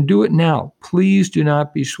do that and do it now. Please do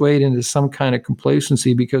not be swayed into some kind of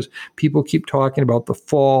complacency because people keep talking about the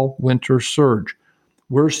fall-winter surge.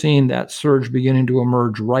 We're seeing that surge beginning to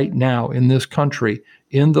emerge right now in this country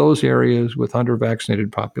in those areas with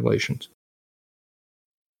under-vaccinated populations.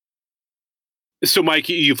 So, Mike,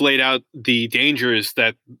 you've laid out the dangers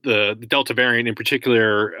that the Delta variant in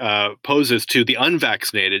particular poses to the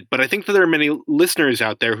unvaccinated. But I think that there are many listeners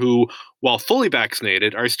out there who, while fully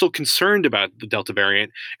vaccinated, are still concerned about the Delta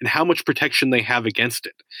variant and how much protection they have against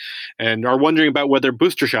it, and are wondering about whether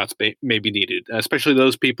booster shots may be needed, especially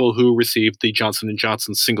those people who received the Johnson &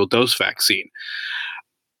 Johnson single-dose vaccine.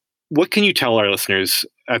 What can you tell our listeners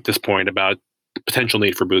at this point about the potential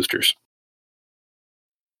need for boosters?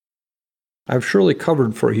 I've surely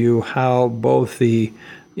covered for you how both the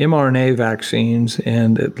mRNA vaccines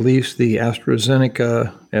and at least the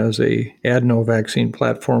AstraZeneca as a adeno vaccine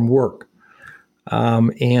platform work,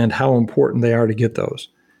 and how important they are to get those.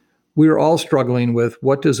 We are all struggling with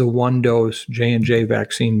what does a one-dose J&J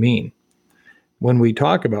vaccine mean when we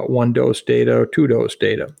talk about one-dose data or two-dose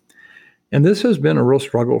data. And this has been a real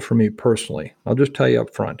struggle for me personally. I'll just tell you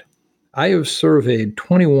up front. I have surveyed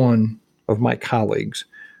 21 of my colleagues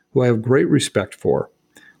who I have great respect for.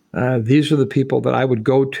 These are the people that I would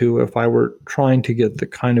go to if I were trying to get the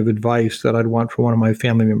kind of advice that I'd want for one of my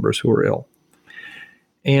family members who are ill.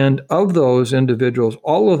 And of those individuals,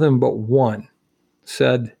 all of them but one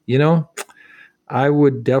said, I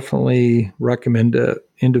would definitely recommend to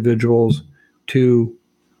individuals to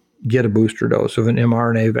get a booster dose of an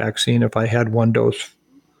mRNA vaccine if I had one dose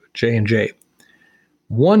J&J.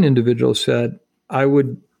 One individual said, I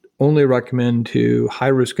would only recommend to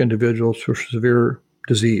high-risk individuals for severe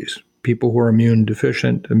disease, people who are immune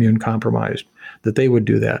deficient, immune compromised, that they would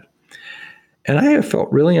do that. And I have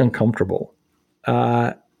felt really uncomfortable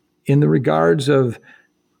in the regards of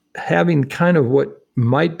having kind of what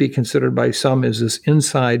might be considered by some as this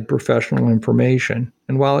inside professional information.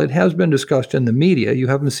 And while it has been discussed in the media, you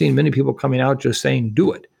haven't seen many people coming out just saying,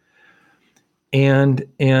 do it. And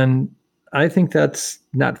I think that's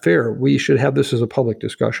not fair. We should have this as a public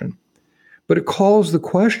discussion. But it calls the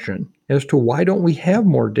question as to why don't we have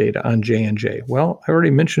more data on J&J? Well, I already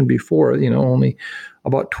mentioned before, only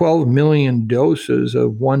about 12 million doses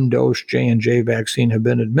of one-dose J&J vaccine have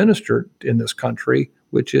been administered in this country,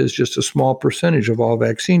 which is just a small percentage of all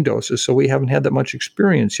vaccine doses. So we haven't had that much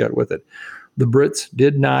experience yet with it. The Brits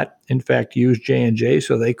did not, in fact, use J&J,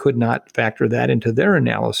 so they could not factor that into their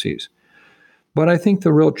analyses. But I think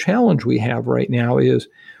the real challenge we have right now is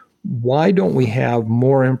why don't we have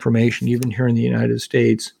more information, even here in the United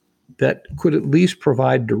States, that could at least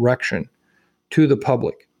provide direction to the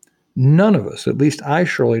public? None of us, at least I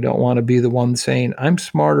surely don't want to be the one saying, I'm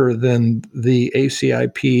smarter than the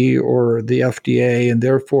ACIP or the FDA, and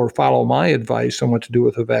therefore follow my advice on what to do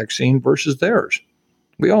with a vaccine versus theirs.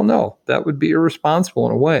 We all know that would be irresponsible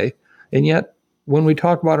in a way. And yet, when we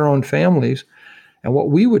talk about our own families and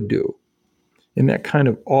what we would do in that kind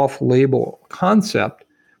of off-label concept,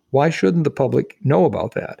 why shouldn't the public know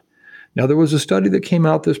about that? Now, there was a study that came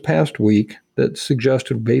out this past week that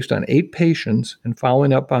suggested, based on 8 patients and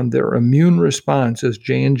following up on their immune response as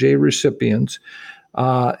J&J recipients,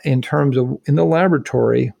 in terms of in the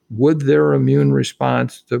laboratory, would their immune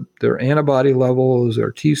response, their antibody levels,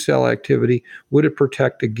 their T-cell activity, would it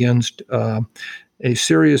protect against a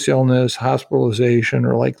serious illness, hospitalization,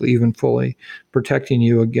 or likely even fully protecting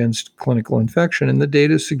you against clinical infection? And the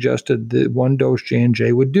data suggested that one-dose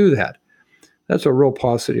J&J would do that. That's a real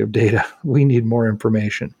paucity of data. We need more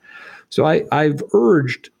information. So I've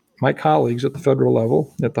urged my colleagues at the federal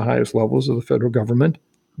level, at the highest levels of the federal government,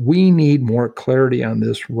 we need more clarity on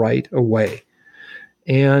this right away.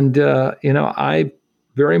 And, I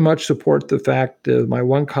very much support the fact that my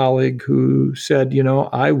one colleague who said,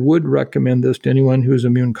 I would recommend this to anyone who's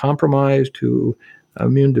immune compromised, who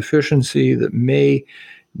immune deficiency that may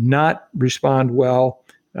not respond well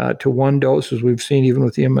to one dose, as we've seen even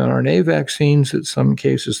with the mRNA vaccines. In some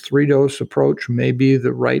cases, 3-dose approach may be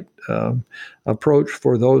the right approach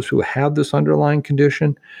for those who have this underlying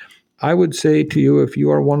condition. I would say to you, if you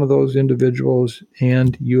are one of those individuals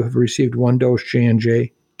and you have received one dose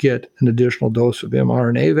J&J, get an additional dose of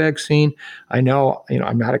mRNA vaccine. I know,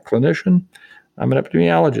 I'm not a clinician. I'm an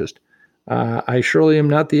epidemiologist. I surely am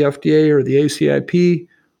not the FDA or the ACIP,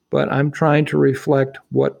 but I'm trying to reflect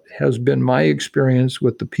what has been my experience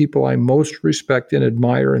with the people I most respect and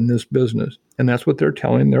admire in this business. And that's what they're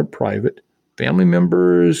telling their private family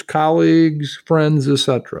members, colleagues, friends,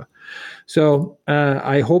 etc. So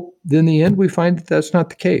I hope in the end we find that that's not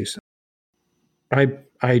the case.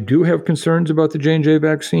 I do have concerns about the J&J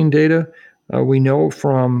vaccine data. We know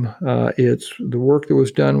from it's the work that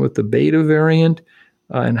was done with the beta variant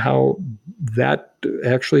and how that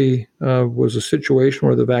actually was a situation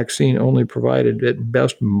where the vaccine only provided at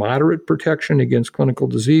best moderate protection against clinical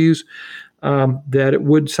disease, that it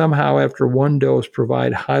would somehow after one dose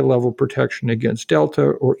provide high level protection against Delta,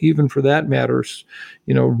 or even for that matter,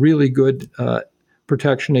 really good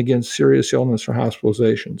protection against serious illness or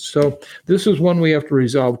hospitalizations. So this is one we have to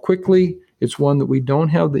resolve quickly. It's one that we don't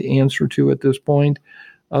have the answer to at this point,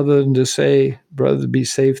 other than to say, rather be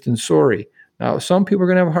safe than sorry. Now, some people are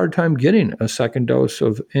going to have a hard time getting a second dose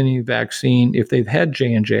of any vaccine if they've had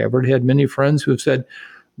J&J. I've already had many friends who have said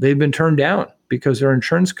they've been turned down because their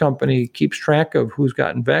insurance company keeps track of who's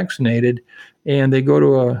gotten vaccinated, and they go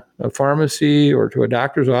to a pharmacy or to a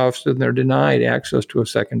doctor's office and they're denied access to a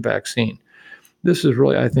second vaccine. This is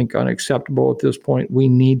really, I think, unacceptable at this point. We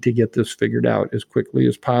need to get this figured out as quickly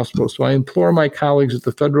as possible. So I implore my colleagues at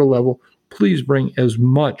the federal level, please bring as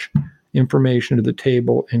much information to the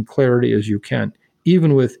table and clarity as you can,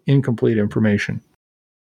 even with incomplete information.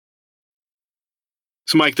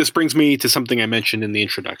 So, Mike, this brings me to something I mentioned in the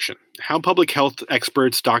introduction: how public health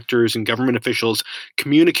experts, doctors, and government officials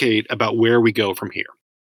communicate about where we go from here.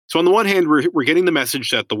 So on the one hand, we're getting the message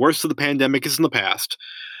that the worst of the pandemic is in the past,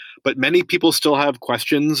 but many people still have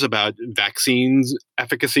questions about vaccines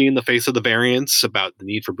efficacy in the face of the variants, about the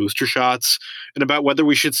need for booster shots, and about whether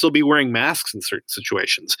we should still be wearing masks in certain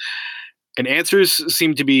situations. And answers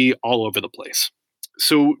seem to be all over the place.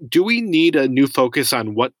 So do we need a new focus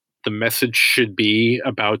on what the message should be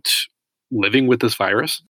about living with this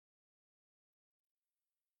virus?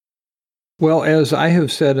 Well, as I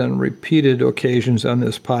have said on repeated occasions on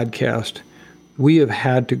this podcast, we have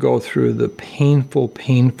had to go through the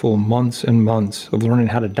painful months and months of learning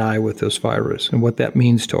how to die with this virus and what that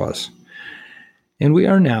means to us. And we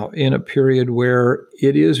are now in a period where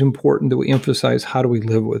it is important that we emphasize, how do we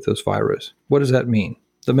live with this virus? What does that mean?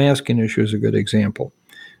 The masking issue is a good example.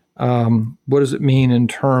 What does it mean in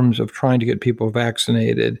terms of trying to get people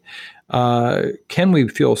vaccinated? Can we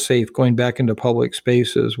feel safe going back into public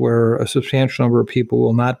spaces where a substantial number of people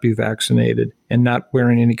will not be vaccinated and not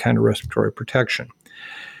wearing any kind of respiratory protection?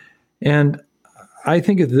 And I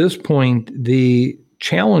think at this point, the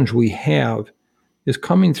challenge we have is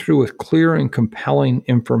coming through with clear and compelling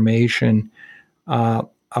information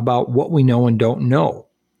about what we know and don't know.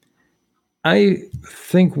 I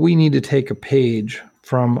think we need to take a page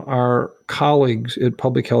from our colleagues at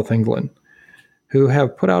Public Health England, who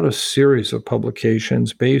have put out a series of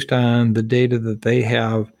publications based on the data that they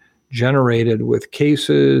have generated with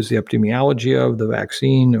cases, the epidemiology of the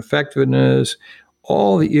vaccine effectiveness,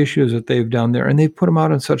 all the issues that they've done there, and they've put them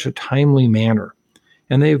out in such a timely manner.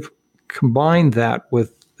 And they've combined that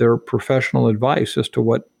with their professional advice as to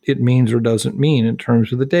what it means or doesn't mean in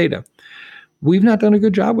terms of the data. We've not done a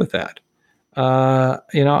good job with that.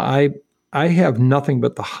 I have nothing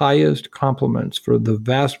but the highest compliments for the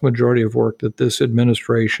vast majority of work that this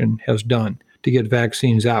administration has done to get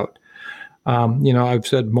vaccines out. I've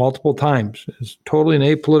said multiple times, it's totally an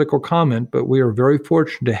apolitical comment, but we are very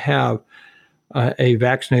fortunate to have a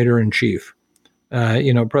vaccinator in chief.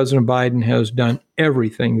 President Biden has done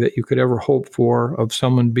everything that you could ever hope for of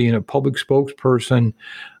someone being a public spokesperson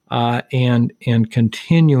and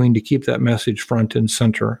continuing to keep that message front and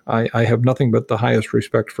center. I have nothing but the highest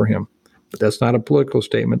respect for him. But that's not a political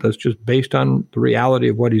statement. That's just based on the reality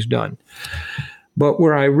of what he's done. But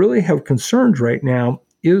where I really have concerns right now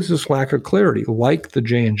is this lack of clarity, like the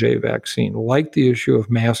J&J vaccine, like the issue of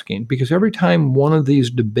masking, because every time one of these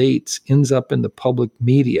debates ends up in the public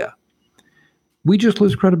media, we just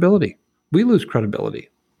lose credibility. We lose credibility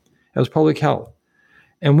as public health.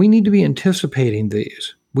 And we need to be anticipating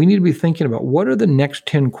these. We need to be thinking about what are the next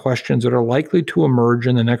 10 questions that are likely to emerge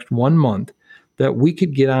in the next 1 month that we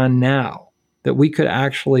could get on now, that we could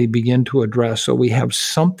actually begin to address, so we have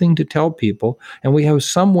something to tell people and we have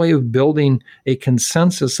some way of building a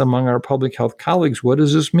consensus among our public health colleagues. What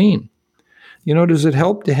does this mean? Does it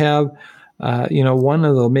help to have one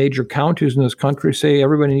of the major counties in this country say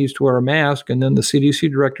everybody needs to wear a mask, and then the CDC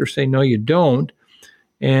director say, no, you don't.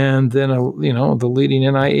 And then, the leading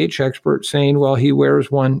NIH expert saying, well, he wears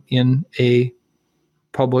one in a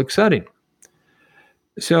public setting.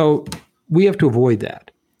 So we have to avoid that.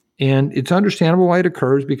 And it's understandable why it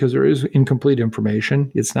occurs, because there is incomplete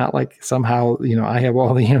information. It's not like somehow, I have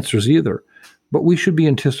all the answers either. But we should be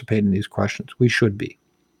anticipating these questions. We should be.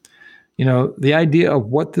 The idea of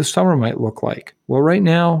what this summer might look like. Well, right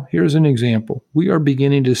now, here's an example. We are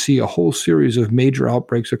beginning to see a whole series of major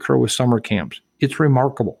outbreaks occur with summer camps. It's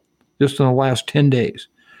remarkable, just in the last 10 days.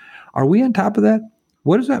 Are we on top of that?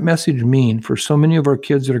 What does that message mean for so many of our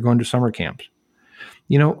kids that are going to summer camps?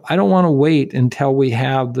 I don't want to wait until we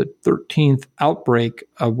have the 13th outbreak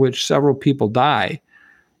of which several people die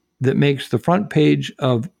that makes the front page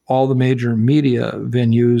of all the major media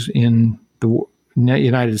venues in the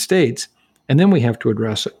United States, and then we have to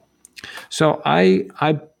address it. So I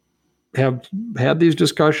have had these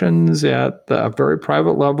discussions at a very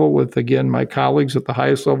private level with, again, my colleagues at the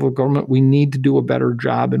highest level of government. We need to do a better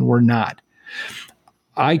job, and we're not.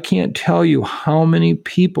 I can't tell you how many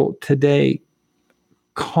people today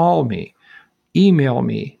call me, email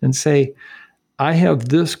me, and say, I have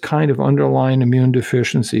this kind of underlying immune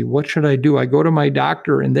deficiency. What should I do? I go to my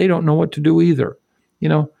doctor and they don't know what to do either.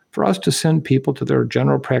 For us to send people to their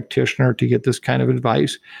general practitioner to get this kind of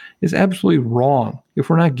advice is absolutely wrong if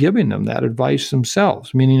we're not giving them that advice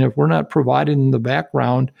themselves, meaning if we're not providing them the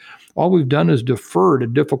background, all we've done is deferred a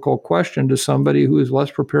difficult question to somebody who is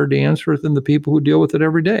less prepared to answer it than the people who deal with it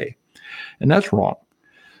every day. And that's wrong.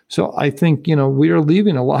 So I think, we are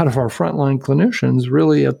leaving a lot of our frontline clinicians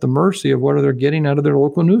really at the mercy of what they're getting out of their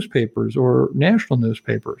local newspapers or national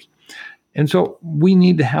newspapers. And so we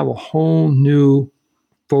need to have a whole new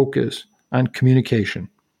focus on communication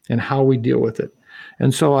and how we deal with it.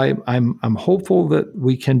 And so I'm hopeful that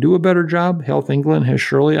we can do a better job. Health England has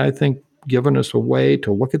surely, I think, given us a way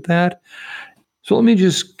to look at that. So let me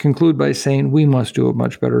just conclude by saying we must do a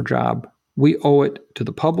much better job. We owe it to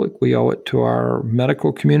the public. We owe it to our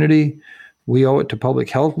medical community. We owe it to public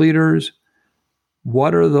health leaders.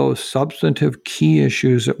 What are those substantive key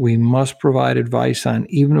issues that we must provide advice on,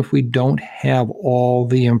 even if we don't have all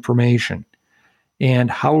the information?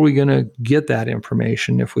 And how are we going to get that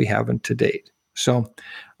information if we haven't to date? So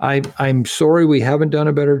I'm sorry we haven't done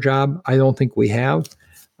a better job. I don't think we have.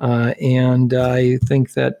 And I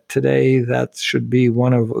think that today that should be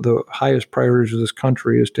one of the highest priorities of this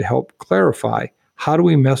country, is to help clarify how do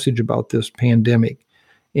we message about this pandemic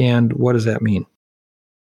and what does that mean?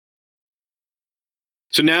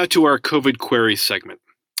 So now to our COVID queries segment.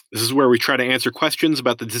 This is where we try to answer questions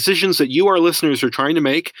about the decisions that you, our listeners, are trying to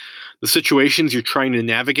make, the situations you're trying to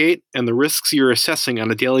navigate, and the risks you're assessing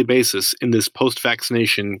on a daily basis in this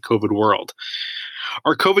post-vaccination COVID world.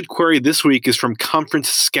 Our COVID query this week is from Conference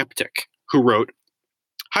Skeptic, who wrote,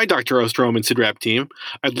 Hi, Dr. Ostrom and CIDRAP team.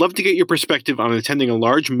 I'd love to get your perspective on attending a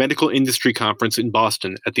large medical industry conference in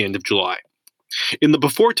Boston at the end of July. In the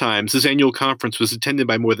before times, this annual conference was attended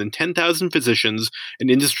by more than 10,000 physicians and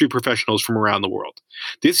industry professionals from around the world.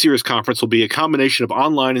 This year's conference will be a combination of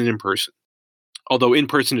online and in-person. Although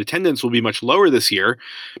in-person attendance will be much lower this year,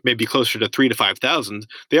 maybe closer to 3,000 to 5,000,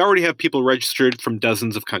 they already have people registered from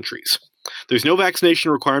dozens of countries. There's no vaccination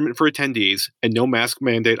requirement for attendees and no mask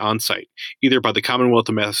mandate on site, either by the Commonwealth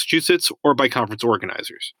of Massachusetts or by conference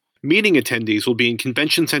organizers. Meeting attendees will be in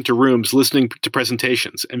convention center rooms listening to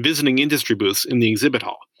presentations and visiting industry booths in the exhibit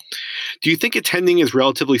hall. Do you think attending is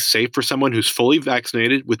relatively safe for someone who's fully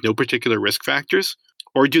vaccinated with no particular risk factors?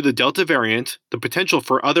 Or do the Delta variant, the potential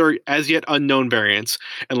for other as yet unknown variants,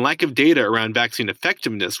 and lack of data around vaccine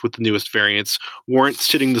effectiveness with the newest variants warrant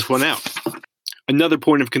sitting this one out? Another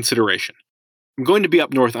point of consideration. I'm going to be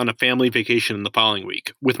up north on a family vacation in the following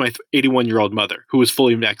week with my 81-year-old mother, who was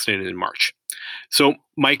fully vaccinated in March. So,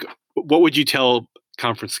 Mike, what would you tell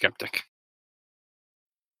Conference Skeptic?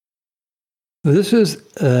 This is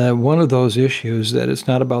one of those issues that it's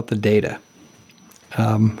not about the data.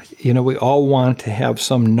 We all want to have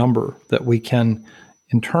some number that we can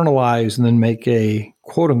internalize and then make a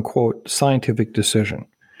quote-unquote scientific decision.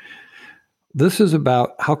 This is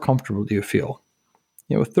about how comfortable do you feel?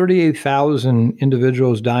 With 38,000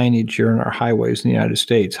 individuals dying each year on our highways in the United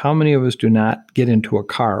States, how many of us do not get into a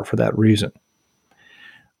car for that reason?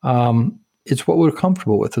 It's what we're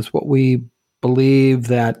comfortable with. It's what we believe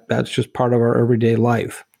that's just part of our everyday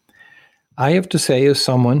life. I have to say, as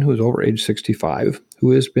someone who's over age 65,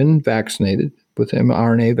 who has been vaccinated with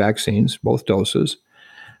mRNA vaccines, both doses,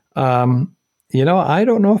 I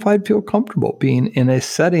don't know if I'd feel comfortable being in a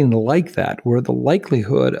setting like that, where the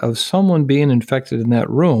likelihood of someone being infected in that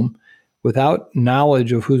room without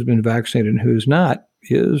knowledge of who's been vaccinated and who's not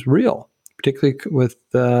is real, particularly with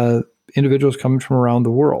individuals coming from around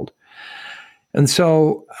the world. And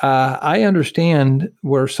so I understand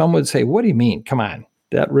where some would say, what do you mean? Come on,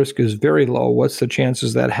 that risk is very low. What's the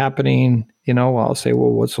chances of that happening? I'll say, well,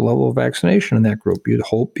 what's the level of vaccination in that group? You'd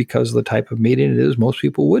hope, because of the type of meeting it is, most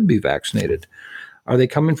people would be vaccinated. Are they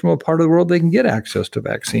coming from a part of the world they can get access to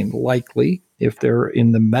vaccine? Likely, if they're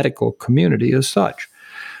in the medical community as such.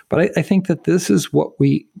 But I think that this is what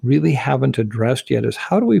we really haven't addressed yet, is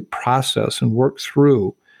how do we process and work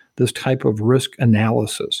through this type of risk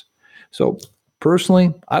analysis? So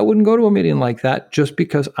personally, I wouldn't go to a meeting like that just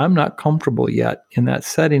because I'm not comfortable yet in that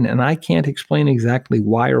setting, and I can't explain exactly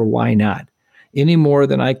why or why not, any more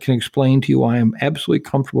than I can explain to you why I'm absolutely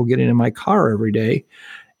comfortable getting in my car every day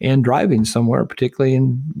and driving somewhere, particularly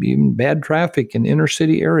in even bad traffic in inner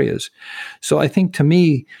city areas. So I think, to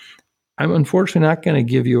me, I'm unfortunately not going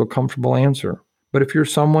to give you a comfortable answer. But if you're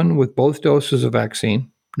someone with both doses of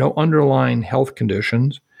vaccine, no underlying health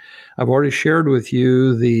conditions, I've already shared with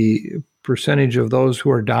you the percentage of those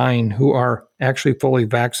who are dying who are actually fully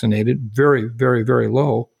vaccinated, very, very, very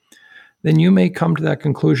low, then you may come to that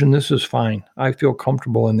conclusion, this is fine. I feel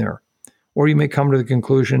comfortable in there. Or you may come to the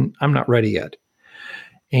conclusion, I'm not ready yet.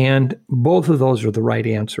 And both of those are the right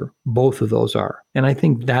answer. Both of those are. And I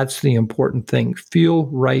think that's the important thing. Feel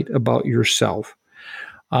right about yourself.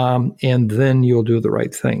 And then you'll do the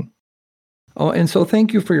right thing. Oh, and so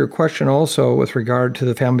thank you for your question also with regard to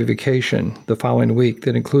the family vacation the following week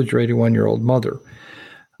that includes your 81-year-old mother.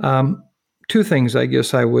 Two things I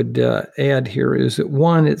guess I would add here is that,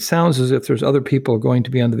 one, it sounds as if there's other people going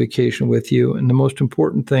to be on the vacation with you. And the most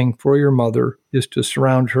important thing for your mother is to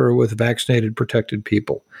surround her with vaccinated, protected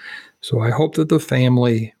people. So I hope that the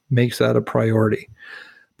family makes that a priority.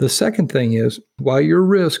 The second thing is, while your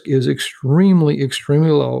risk is extremely,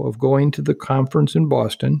 extremely low of going to the conference in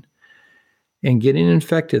Boston and getting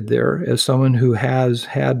infected there as someone who has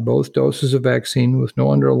had both doses of vaccine with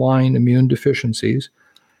no underlying immune deficiencies,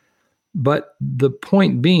 but the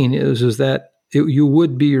point being is that you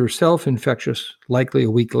would be yourself infectious likely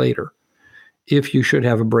a week later if you should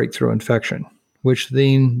have a breakthrough infection, which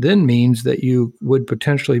then means that you would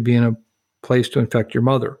potentially be in a place to infect your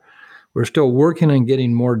mother. We're still working on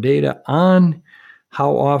getting more data on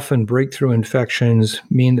how often breakthrough infections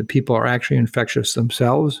mean that people are actually infectious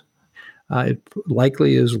themselves. It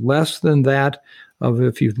likely is less than that of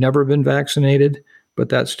if you've never been vaccinated, but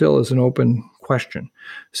that still is an open question.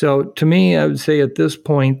 So to me, I would say at this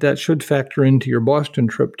point, that should factor into your Boston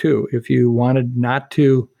trip too. If you wanted not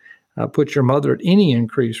to put your mother at any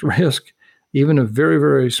increased risk, even if very,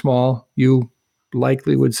 very small, you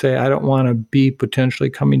likely would say, I don't want to be potentially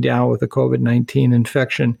coming down with a COVID-19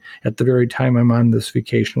 infection at the very time I'm on this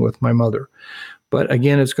vacation with my mother. But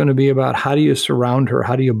again, it's going to be about how do you surround her?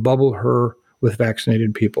 How do you bubble her with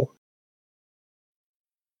vaccinated people?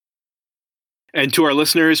 And to our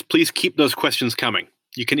listeners, please keep those questions coming.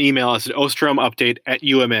 You can email us at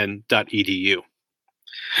ostromupdate@umn.edu.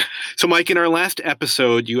 So, Mike, in our last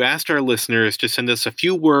episode, you asked our listeners to send us a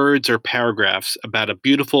few words or paragraphs about a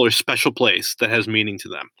beautiful or special place that has meaning to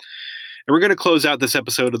them. And we're going to close out this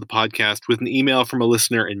episode of the podcast with an email from a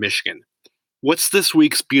listener in Michigan. What's this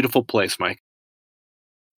week's beautiful place, Mike?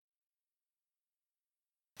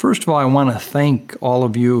 First of all, I want to thank all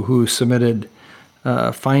of you who submitted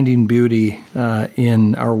finding beauty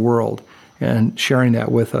in our world and sharing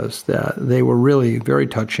that with us. They were really very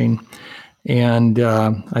touching. And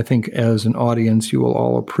I think as an audience, you will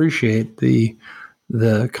all appreciate the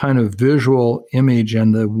kind of visual image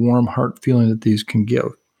and the warm heart feeling that these can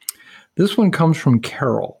give. This one comes from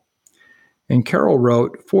Carol. And Carol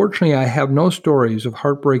wrote, "Fortunately, I have no stories of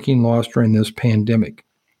heartbreaking loss during this pandemic.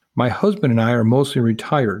 My husband and I are mostly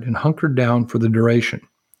retired and hunkered down for the duration.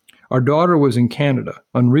 Our daughter was in Canada,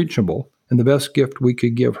 unreachable, and the best gift we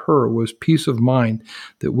could give her was peace of mind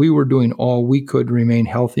that we were doing all we could to remain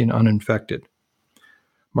healthy and uninfected.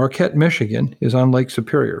 Marquette, Michigan is on Lake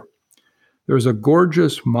Superior. There is a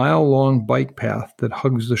gorgeous mile-long bike path that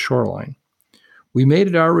hugs the shoreline. We made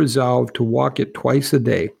it our resolve to walk it twice a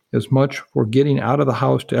day, as much for getting out of the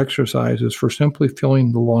house to exercise as for simply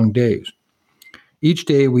filling the long days. Each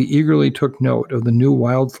day we eagerly took note of the new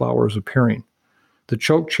wildflowers appearing, the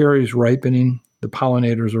choke cherries ripening, the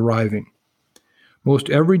pollinators arriving.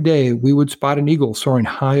 Most every day we would spot an eagle soaring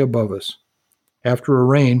high above us. After a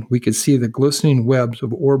rain, we could see the glistening webs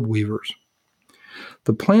of orb weavers.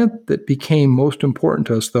 The plant that became most important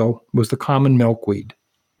to us, though, was the common milkweed.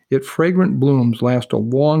 Its fragrant blooms last a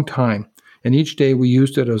long time, and each day we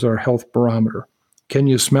used it as our health barometer. Can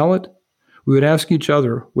you smell it? We would ask each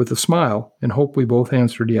other with a smile and hope we both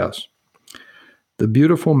answered yes. The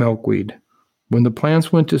beautiful milkweed. When the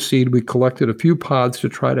plants went to seed, we collected a few pods to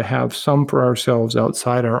try to have some for ourselves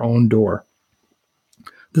outside our own door.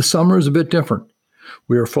 The summer is a bit different.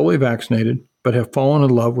 We are fully vaccinated, but have fallen in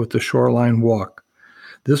love with the shoreline walk.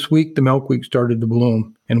 This week, the milkweed started to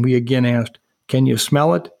bloom, and we again asked, can you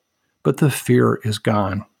smell it? But the fear is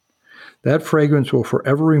gone. That fragrance will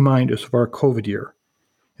forever remind us of our COVID year.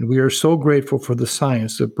 And we are so grateful for the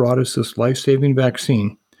science that brought us this life-saving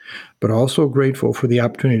vaccine, but also grateful for the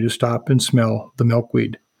opportunity to stop and smell the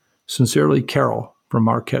milkweed. Sincerely, Carol from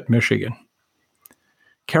Marquette, Michigan.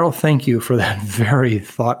 Carol, thank you for that very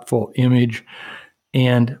thoughtful image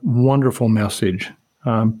and wonderful message.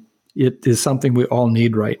 It is something we all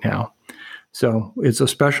need right now. So it's a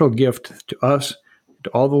special gift to us, to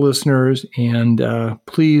all the listeners, and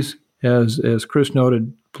please, as Chris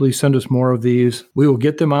noted, please send us more of these. We will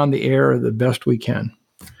get them on the air the best we can.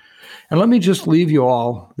 And let me just leave you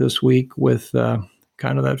all this week with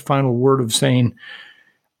kind of that final word of saying,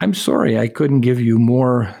 I'm sorry I couldn't give you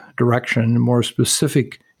more direction, more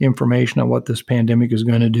specific information on what this pandemic is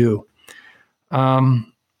going to do.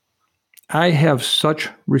 I have such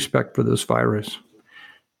respect for this virus.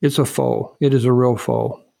 It's a foe. It is a real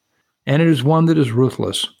foe. And it is one that is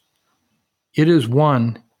ruthless. It is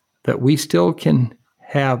one that we still can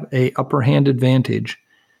have an upper hand advantage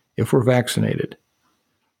if we're vaccinated.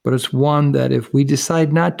 But it's one that if we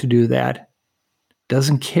decide not to do that,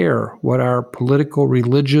 doesn't care what our political,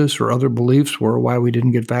 religious, or other beliefs were why we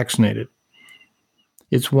didn't get vaccinated.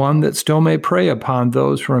 It's one that still may prey upon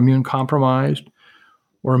those who are immune compromised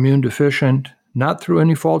or immune deficient, not through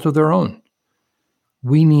any fault of their own.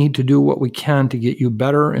 We need to do what we can to get you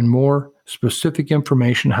better and more specific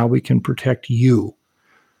information how we can protect you.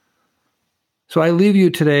 So I leave you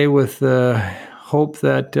today with the hope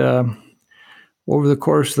that over the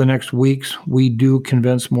course of the next weeks, we do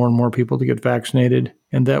convince more and more people to get vaccinated,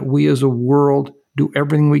 and that we as a world do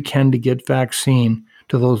everything we can to get vaccine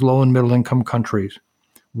to those low and middle income countries.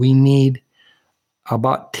 We need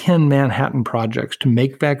about 10 Manhattan projects to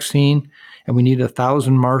make vaccine, and we need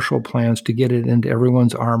 1,000 Marshall plans to get it into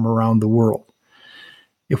everyone's arm around the world.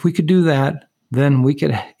 If we could do that, then we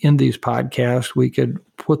could end these podcasts. We could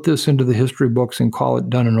put this into the history books and call it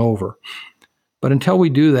done and over. But until we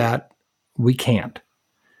do that, we can't.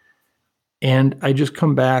 And I just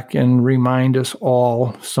come back and remind us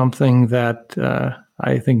all something that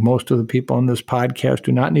I think most of the people on this podcast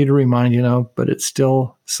do not need to remind you of, but it's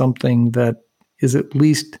still something that is at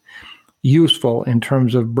least useful in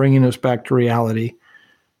terms of bringing us back to reality,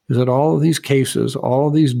 is that all of these cases, all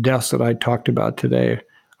of these deaths that I talked about today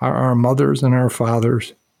are our mothers and our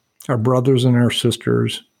fathers, our brothers and our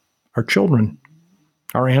sisters, our children,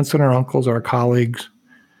 our aunts and our uncles, our colleagues,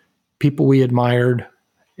 people we admired,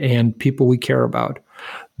 and people we care about.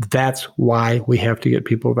 That's why we have to get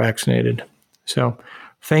people vaccinated. So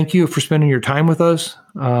thank you for spending your time with us.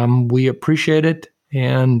 We appreciate it.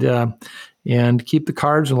 And keep the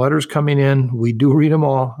cards and letters coming in. We do read them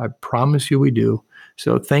all. I promise you we do.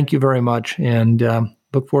 So thank you very much, and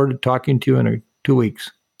look forward to talking to you in 2 weeks.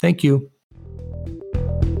 Thank you.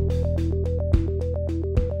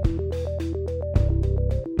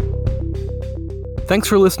 Thanks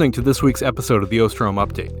for listening to this week's episode of the Ostrom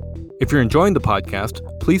Update. If you're enjoying the podcast,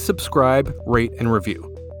 please subscribe, rate, and review.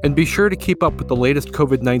 And be sure to keep up with the latest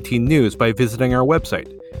COVID-19 news by visiting our website,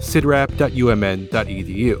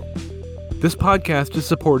 cidrap.umn.edu. This podcast is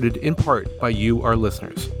supported in part by you, our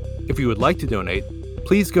listeners. If you would like to donate,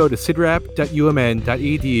 please go to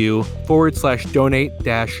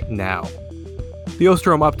cidrap.umn.edu/donate-now. The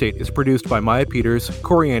Ostrom Update is produced by Maya Peters,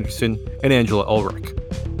 Corey Anderson, and Angela Ulrich.